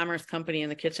an e-commerce company in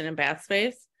the kitchen and bath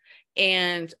space.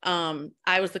 And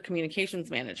I was the communications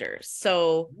manager.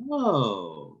 So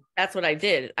that's what I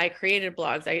did. I created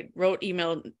blogs. I wrote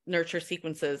email nurture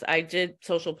sequences. I did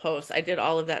social posts. I did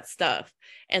all of that stuff.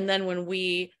 And then when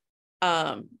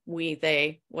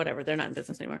they, whatever, they're not in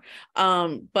business anymore.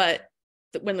 But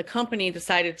when the company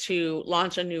decided to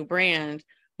launch a new brand,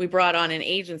 we brought on an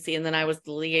agency, and then I was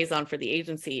the liaison for the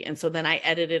agency. And so then I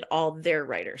edited all their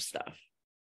writer stuff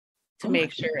to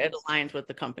make sure it aligned with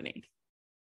the company.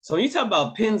 So when you talk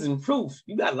about pins and proof,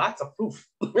 you got lots of proof.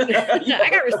 I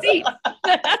got receipts.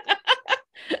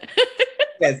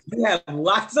 Yes, you have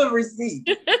lots of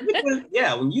receipts.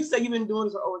 Yeah, when you say you've been doing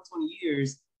this for over 20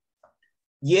 years,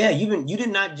 yeah, you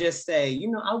did not just say,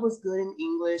 I was good in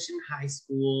English in high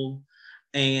school,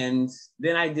 and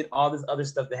then I did all this other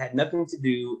stuff that had nothing to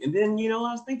do. And then, I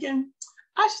was thinking,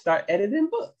 I should start editing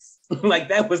books. Like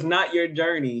that was not your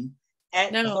journey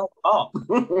at all.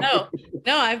 No,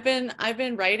 I've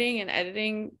been writing and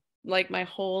editing like my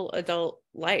whole adult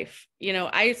life.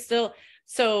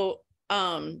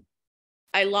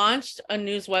 I launched a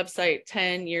news website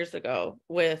 10 years ago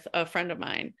with a friend of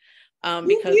mine.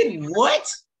 Because you did what?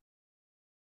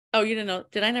 Oh, you didn't know?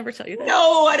 Did I never tell you that?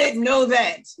 No, I didn't know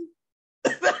that.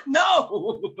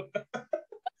 No.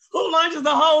 Who launches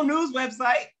the whole news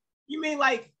website? You mean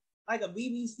like a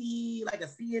BBC, like a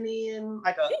CNN,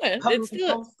 like a public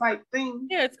post type thing?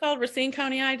 Yeah, it's called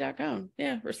RacineCountyEye.com.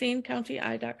 Yeah,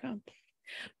 RacineCountyEye.com.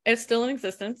 It's still in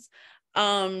existence.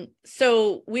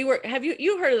 So have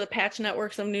you heard of the patch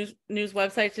networks of news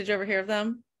websites? Did you ever hear of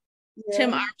them? Yeah.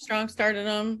 Tim Armstrong started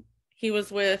them. He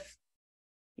was with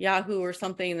Yahoo or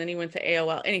something, and then he went to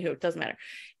AOL. Anywho, it doesn't matter.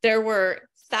 There were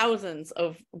thousands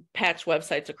of patch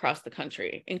websites across the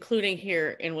country, including here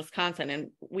in Wisconsin.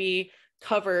 And we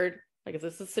covered, like, if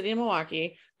this is the city of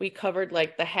Milwaukee, we covered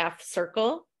like the half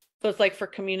circle. So it's like for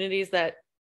communities that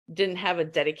didn't have a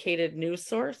dedicated news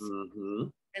source. Mm-hmm.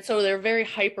 And so they're very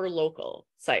hyper local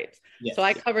sites. Yes. So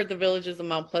I covered the villages of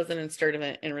Mount Pleasant and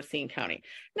Sturtevant in Racine County.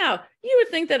 Now, you would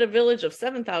think that a village of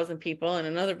 7,000 people and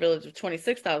another village of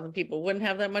 26,000 people wouldn't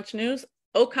have that much news.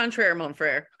 Au contraire, mon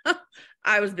frere.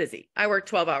 I was busy. I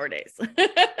worked 12-hour days.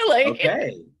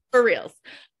 For reals.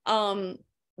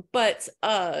 But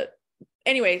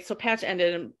anyway, so patch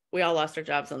ended and we all lost our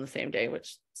jobs on the same day,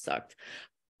 which sucked.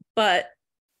 But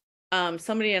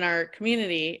somebody in our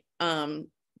community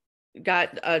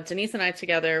got Denise and I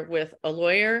together with a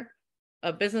lawyer,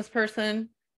 a business person,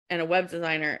 and a web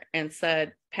designer, and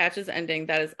said, patch is ending.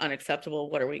 That is unacceptable.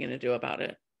 What are we going to do about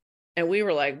it? And we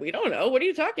were like, we don't know. What are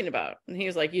you talking about? And he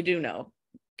was like, you do know.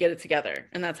 Get it together.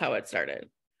 And that's how it started.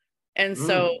 And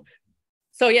so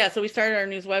we started our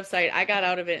news website. I got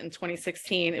out of it in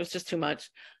 2016. It was just too much.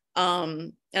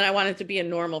 And I wanted to be a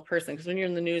normal person, because when you're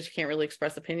in the news, you can't really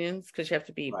express opinions because you have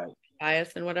to be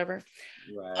biased and whatever.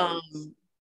 Right.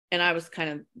 And I was kind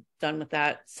of done with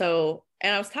that. So,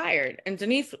 and I was tired, and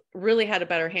Denise really had a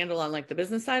better handle on like the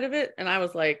business side of it. And I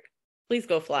was like, please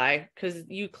go fly, because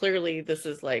you clearly, this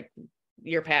is like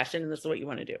your passion and this is what you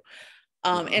want to do.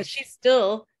 And she's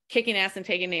still kicking ass and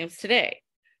taking names today.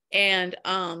 And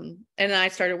I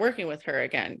started working with her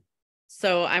again.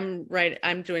 So I'm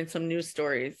doing some news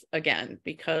stories again,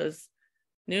 because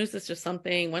news is just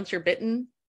something, once you're bitten,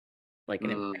 like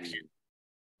an infection,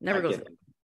 never goes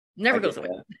away.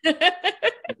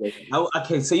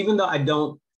 Okay, so even though I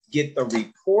don't get the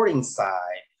reporting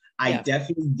side, I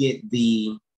definitely get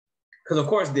because of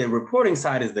course the reporting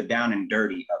side is the down and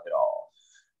dirty of it all.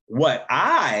 What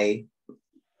I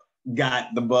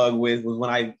got the bug with was when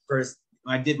I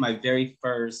did my very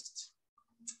first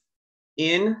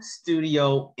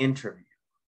in-studio interview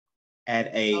at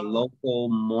a local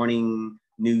morning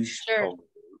news show.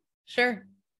 Sure.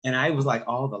 And I was like,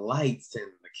 all the lights and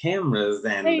the cameras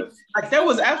and there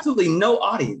was absolutely no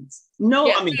audience.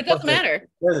 No, I mean, it doesn't matter.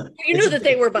 You knew that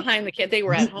they were behind the kid. They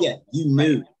were at home. Yeah, you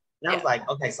knew. And I was like,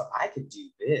 okay, so I could do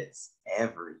this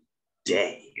every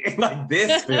day. Like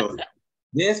this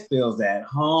feels at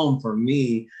home for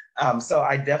me. So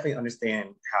I definitely understand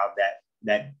how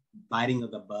that biting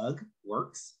of the bug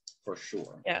works for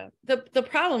sure. Yeah. The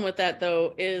problem with that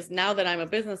though is now that I'm a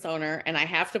business owner and I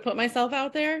have to put myself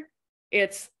out there,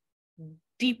 it's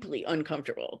deeply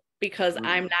uncomfortable because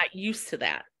I'm not used to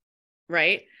that.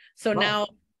 Right. So now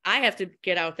I have to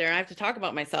get out there and I have to talk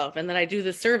about myself, and then I do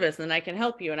this service and then I can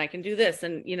help you and I can do this.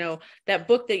 And you know, that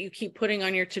book that you keep putting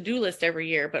on your to-do list every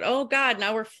year, but oh God,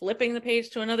 now we're flipping the page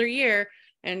to another year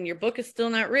and your book is still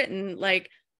not written. Like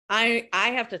I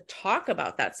have to talk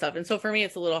about that stuff. And so for me,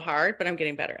 it's a little hard, but I'm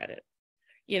getting better at it.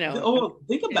 You know, oh,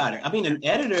 think about it. I mean, an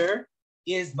editor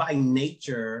is by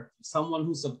nature someone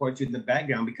who supports you in the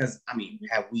background, because I mean,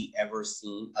 have we ever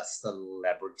seen a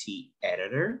celebrity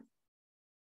editor?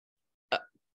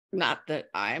 Not that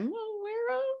I'm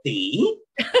aware of. See?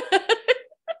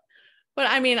 But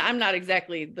I mean, I'm not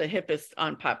exactly the hippest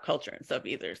on pop culture and stuff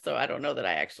either. So I don't know that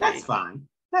I actually. That's fine.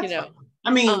 That's fine.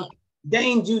 I mean,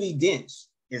 Dame Judi Dench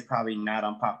is probably not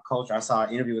on pop culture. I saw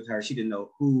an interview with her. She didn't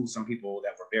know who some people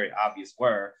that were very obvious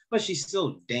were, but she's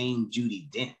still Dame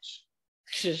Judi Dench.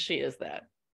 She is that.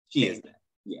 She is that.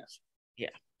 Yeah. Yeah.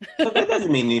 But that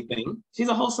doesn't mean anything. She's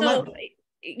a whole celebrity.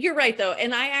 No, you're right, though.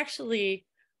 And I actually,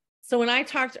 so when I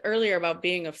talked earlier about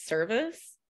being of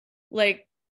service, like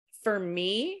for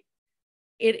me,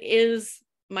 it is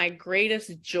my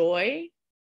greatest joy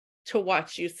to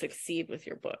watch you succeed with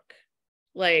your book.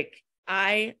 Like,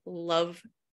 I love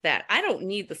that. I don't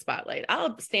need the spotlight.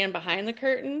 I'll stand behind the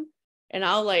curtain and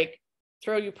I'll like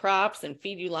throw you props and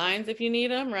feed you lines if you need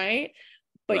them, right?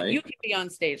 But you can be on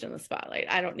stage in the spotlight.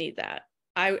 I don't need that.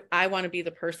 I want to be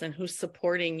the person who's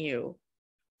supporting you,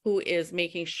 who is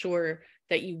making sure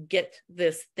that you get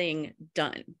this thing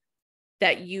done,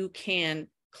 that you can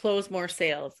close more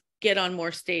sales, get on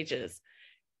more stages,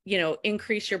 you know,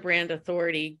 increase your brand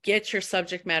authority, get your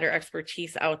subject matter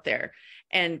expertise out there,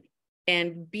 and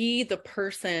be the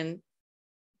person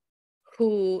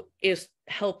who is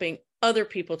helping other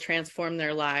people transform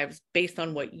their lives based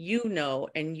on what you know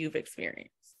and you've experienced.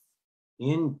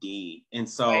 Indeed. And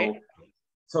so,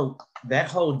 so that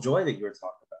whole joy that you're talking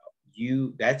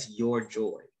about, that's your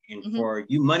joy. And for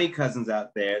you money cousins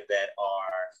out there that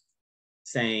are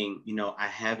saying, you know, I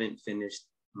haven't finished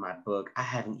my book, I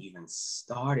haven't even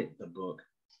started the book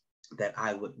that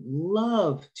I would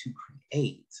love to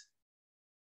create,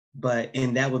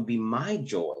 and that would be my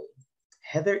joy.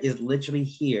 Heather is literally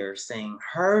here saying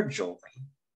her joy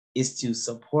is to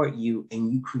support you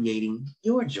in you creating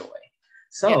your joy.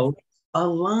 So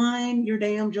align your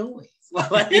damn joys.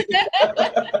 Like, just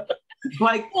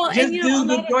do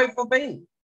the joyful thing.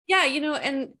 Yeah, you know,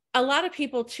 and a lot of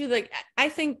people too, like I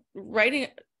think writing,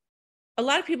 a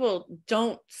lot of people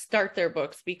don't start their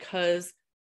books because,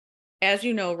 as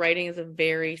you know, writing is a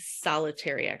very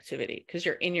solitary activity because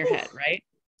you're in your head, right?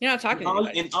 You're not talking to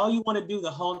anybody. And all you want to do the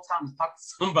whole time is talk to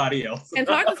somebody else. And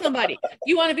talk to somebody.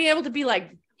 You want to be able to be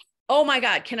like, oh my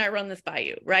God, can I run this by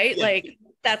you? Right? Yeah. Like,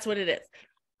 that's what it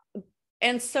is.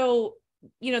 And so,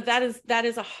 you know, that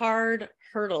is a hard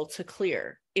hurdle to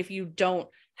clear if you don't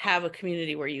have a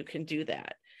community where you can do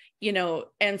that, you know?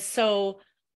 And so,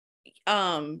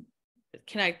 can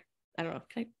I don't know,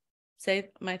 can I say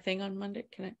my thing on Monday?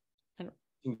 Can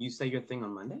you say your thing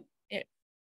on Monday? Yeah.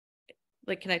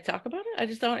 Like, can I talk about it? I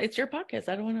just don't, it's your podcast.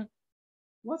 I don't want to.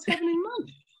 What's happening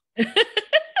Monday?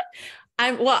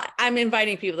 I'm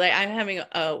inviting people. Like, I'm having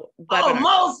a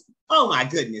webinar. Oh my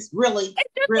goodness. Really?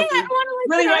 Really?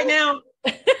 Really right now?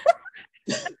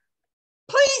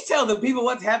 Please tell the people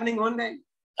what's happening Monday.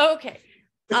 Okay.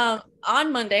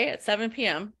 On Monday at 7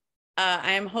 p.m.,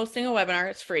 I am hosting a webinar.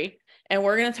 It's free. And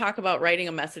we're going to talk about writing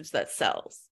a message that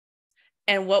sells.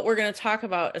 And what we're going to talk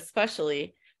about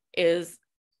especially is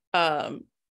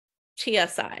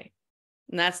TSI.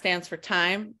 And that stands for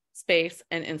time, space,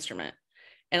 and instrument.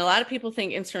 And a lot of people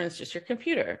think instrument is just your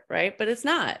computer, right? But it's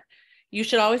not. You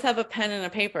should always have a pen and a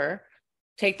paper.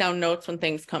 Take down notes when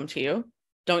things come to you.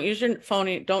 Don't use your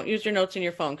phone. Don't use your notes in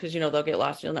your phone because, you know, they'll get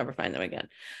lost. You'll never find them again.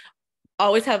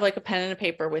 Always have like a pen and a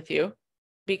paper with you,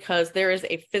 because there is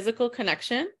a physical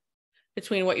connection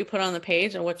between what you put on the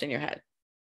page and what's in your head.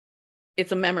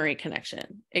 It's a memory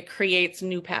connection. It creates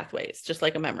new pathways, just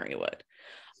like a memory would.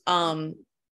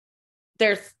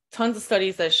 There's tons of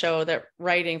studies that show that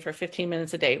writing for 15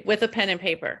 minutes a day with a pen and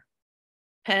paper,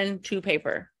 pen to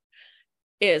paper,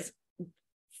 is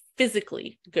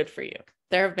physically good for you.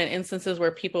 There have been instances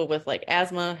where people with like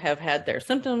asthma have had their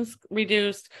symptoms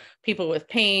reduced. People with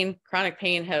pain, chronic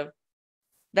pain,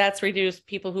 that's reduced.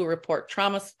 People who report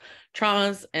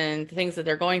traumas and things that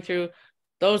they're going through,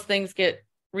 those things get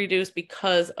reduced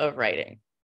because of writing.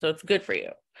 So it's good for you.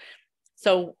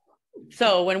 So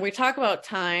when we talk about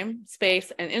time,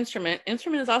 space, and instrument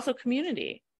is also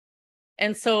community.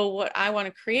 And so what I want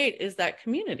to create is that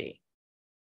community.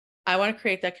 I want to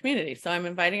create that community. So I'm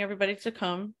inviting everybody to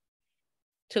come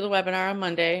to the webinar on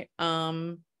Monday.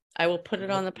 I will put it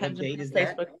on the Pens and Proof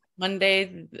Facebook.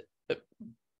 Monday,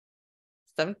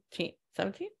 17th.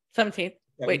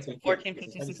 Wait, 14th,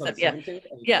 15th, 16th.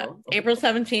 Yeah. April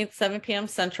 17th, 7 p.m.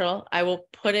 Central. I will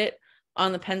put it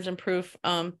on the Pens and Proof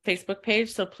Facebook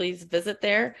page. So please visit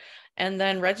there and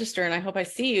then register. And I hope I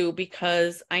see you,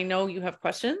 because I know you have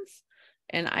questions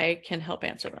and I can help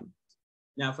answer them.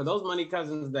 Now, for those money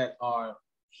cousins that are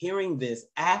hearing this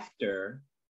after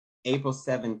April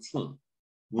 17th,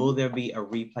 will there be a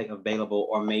replay available,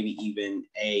 or maybe even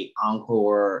a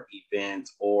encore event,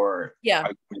 or yeah,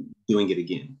 are you doing it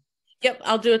again? Yep,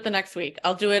 I'll do it the next week.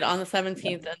 I'll do it on the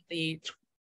 17th and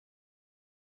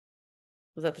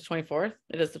was that the 24th?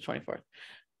 It is the 24th.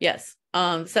 Yes,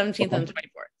 17th and the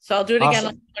 24th. So I'll do it again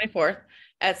on the 24th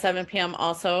at 7 p.m.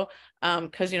 also,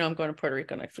 because I'm going to Puerto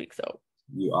Rico next week. So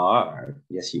you are.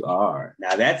 Yes, you are.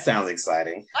 Now that sounds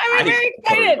exciting. I'm very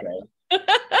excited.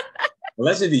 Well,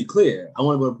 let's just be clear. I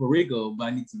want to go to Puerto Rico, but I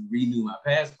need to renew my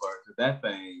passport because that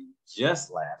thing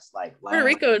just lapsed. Puerto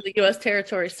Rico is a U.S.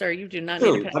 territory, sir. You do not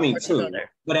need a passport to go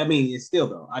there. But I mean, it's still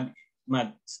though.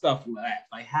 My stuff lapsed.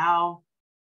 Like how?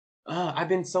 I've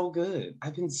been so good.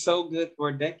 I've been so good for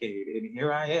a decade, and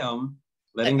here I am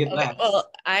letting it lapse. Well,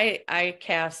 I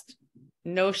cast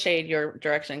no shade your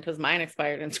direction because mine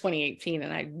expired in 2018,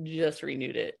 and I just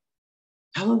renewed it.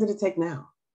 How long did it take now?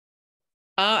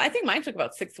 I think mine took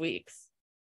about 6 weeks.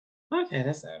 Okay,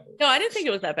 that's average. No, I didn't think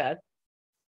it was that bad.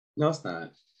 No, it's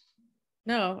not.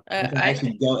 No,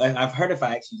 I've heard if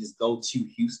I actually just go to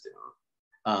Houston,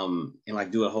 and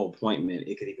like do a whole appointment,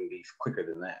 it could even be quicker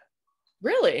than that.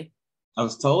 Really? I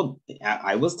was told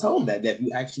that if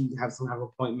you actually have some type of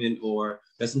appointment or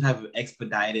there's some type of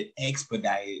expedited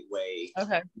way.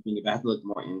 Okay. You have to look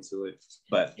more into it,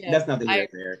 but that's not the right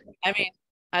there. I mean,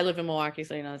 I live in Milwaukee,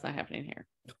 so it's not happening here.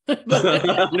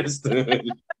 Understood.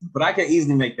 But I can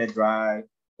easily make that drive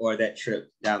or that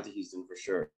trip down to Houston for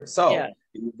sure. So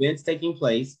the event's taking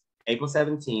place April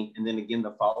 17th, and then again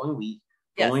the following week,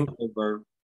 going over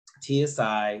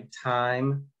TSI,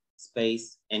 time,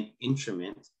 space, and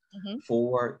instrument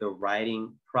for the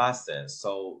writing process.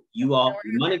 So you all,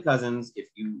 money cousins, if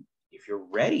you're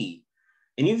ready,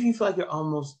 and if you feel like you're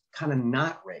almost kind of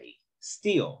not ready,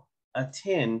 still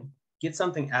attend, get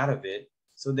something out of it,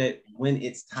 so that when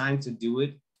it's time to do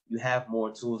it, you have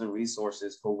more tools and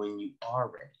resources for when you are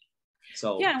ready.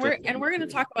 So we're going to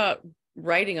talk about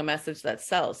writing a message that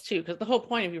sells too, because the whole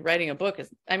point of you writing a book is,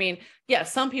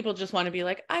 some people just want to be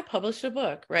like, I published a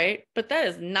book, right? But that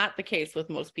is not the case with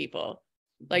most people.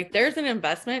 Like there's an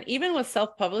investment, even with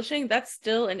self-publishing, that's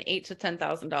still an $8,000 to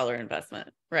 $10,000 investment,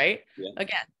 right? Yeah.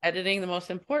 Again, editing the most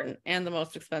important and the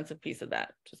most expensive piece of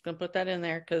that. Just gonna put that in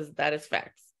there because that is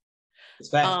facts. It's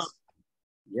facts.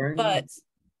 But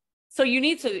so you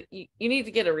need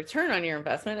to get a return on your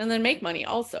investment and then make money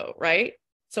also, right?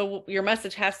 So your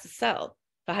message has to sell.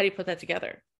 So how do you put that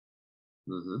together?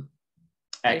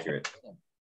 Accurate.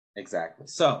 Exactly.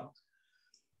 So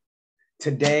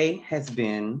today has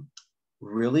been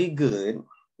really good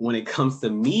when it comes to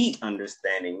me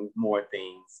understanding more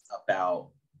things about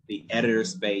the editor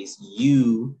space,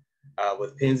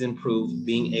 with Pens and Proof,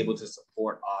 being able to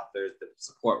support authors,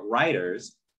 support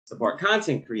writers, support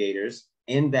content creators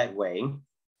in that way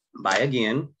by,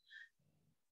 again,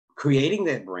 creating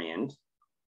that brand,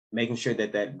 making sure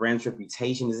that that brand's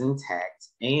reputation is intact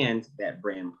and that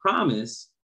brand promise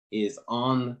is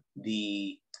on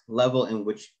the level in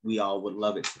which we all would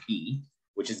love it to be,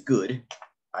 which is good.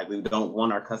 Like we don't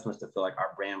want our customers to feel like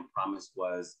our brand promise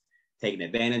was taken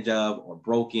advantage of or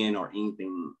broken or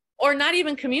anything. Or not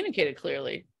even communicated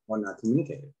clearly. Or not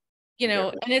communicated.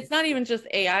 And it's not even just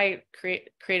AI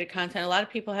created content. A lot of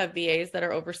people have VAs that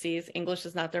are overseas. English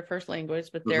is not their first language,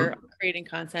 but they're creating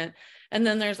content. And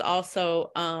then there's also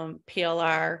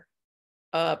PLR,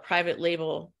 private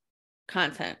label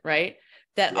content, right?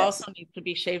 That also needs to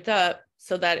be shaped up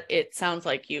so that it sounds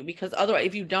like you. Because otherwise,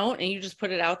 if you don't and you just put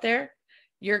it out there,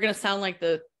 you're going to sound like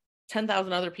the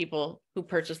 10,000 other people who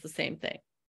purchase the same thing.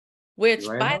 Which,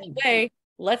 by the way,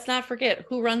 let's not forget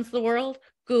who runs the world?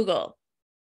 Google.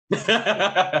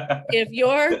 If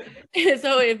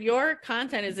your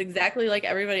content is exactly like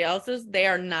everybody else's, they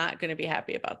are not going to be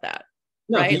happy about that.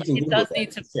 Right? Like it does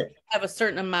need to have a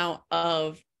certain amount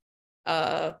of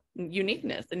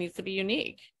uniqueness. It needs to be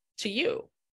unique to you.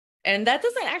 And that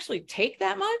doesn't actually take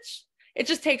that much. It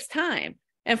just takes time.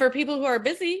 And for people who are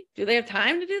busy, do they have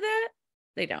time to do that?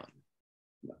 They don't.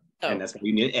 So, and that's why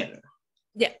you need an editor.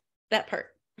 Yeah, that part.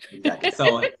 Exactly.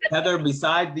 So Heather,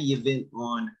 besides the event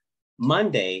on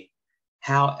Monday,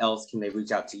 how else can they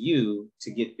reach out to you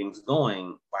to get things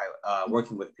going by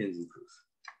working with Pens and Proof?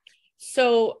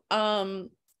 So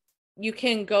you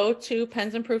can go to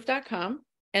pensandproof.com,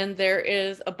 and there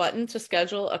is a button to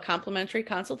schedule a complimentary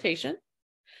consultation.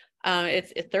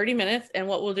 It's 30 minutes. And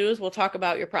what we'll do is we'll talk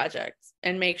about your projects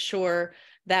and make sure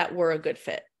that we're a good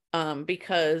fit.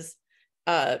 Because,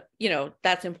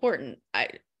 that's important.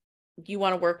 You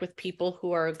want to work with people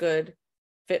who are a good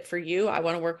fit for you. I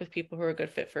want to work with people who are a good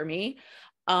fit for me.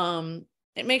 And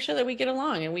make sure that we get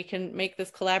along and we can make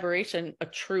this collaboration a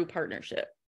true partnership.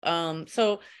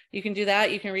 So you can do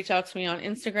that. You can reach out to me on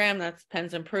Instagram. That's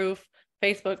Pens and Proof.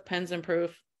 Facebook, Pens and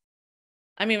Proof.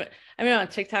 I mean on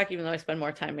TikTok, even though I spend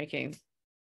more time making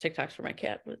TikToks for my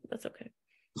cat, but that's okay.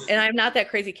 And I'm not that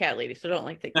crazy cat lady, so don't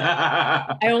like TikTok.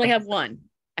 I only have one.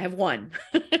 I have one.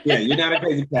 Yeah, you're not a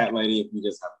crazy cat lady if you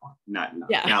just have one. No.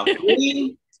 Yeah. Now,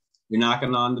 you're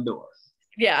knocking on the door.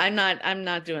 Yeah, I'm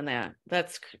not doing that.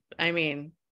 That's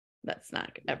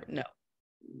not ever, no.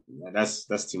 Yeah,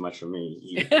 that's too much for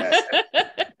me.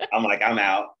 I'm like, I'm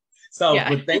out. So, yeah.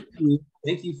 But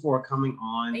thank you for coming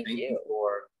on. Thank you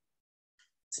for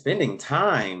spending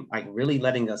time, like really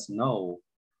letting us know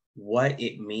what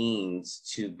it means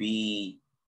to be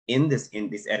in this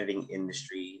editing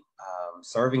industry,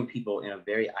 serving people in a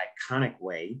very iconic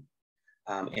way,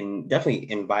 and definitely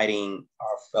inviting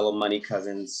our fellow money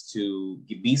cousins to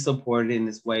be supported in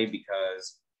this way,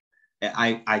 because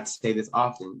I say this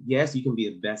often. Yes, you can be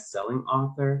a best-selling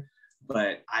author,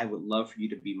 but I would love for you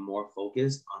to be more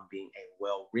focused on being a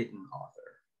well-written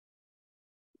author.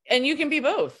 And you can be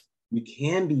both. You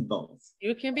can be both.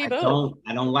 You can be both.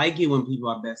 I don't like it when people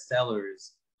are bestsellers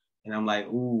and I'm like,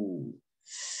 ooh,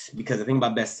 because the thing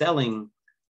about bestselling,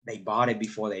 they bought it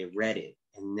before they read it.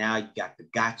 And now you got the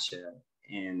gotcha.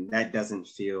 And that doesn't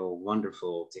feel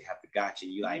wonderful to have the gotcha.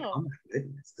 You like, oh my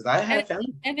goodness. Because I had a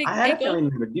family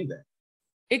member do that.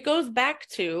 It goes back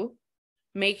to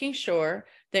making sure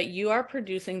that you are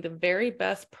producing the very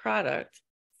best product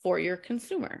for your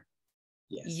consumer.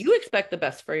 Yes. You expect the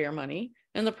best for your money,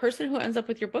 and the person who ends up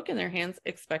with your book in their hands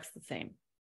expects the same.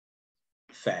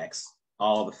 Facts,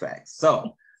 all the facts.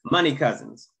 So, money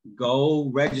cousins,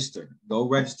 go register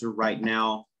right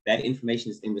now. That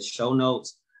information is in the show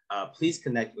notes. Please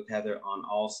connect with Heather on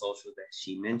all social that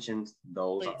she mentioned.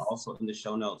 Those are also in the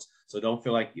show notes. So don't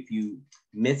feel like if you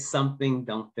miss something,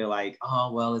 don't feel like,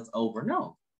 oh, well, it's over.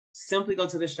 No, simply go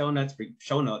to the show notes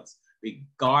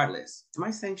regardless. Am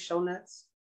I saying show notes?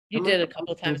 You did a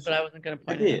couple of times, but I wasn't going to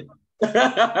point it out.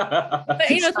 But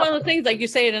it's one of the things, like you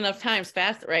say it enough times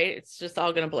fast, right? It's just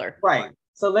all going to blur. Right.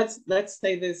 So let's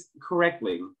say this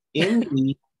correctly. In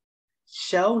the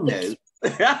show notes.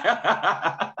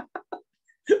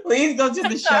 Please go to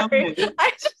the show notes.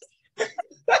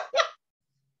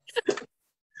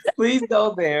 Please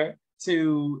go there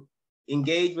to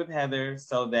engage with Heather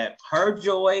so that her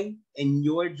joy and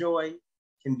your joy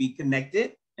can be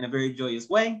connected in a very joyous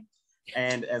way.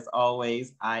 And as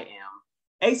always, I am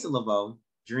Asa Leveaux,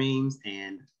 dreams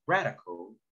and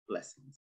radical blessings.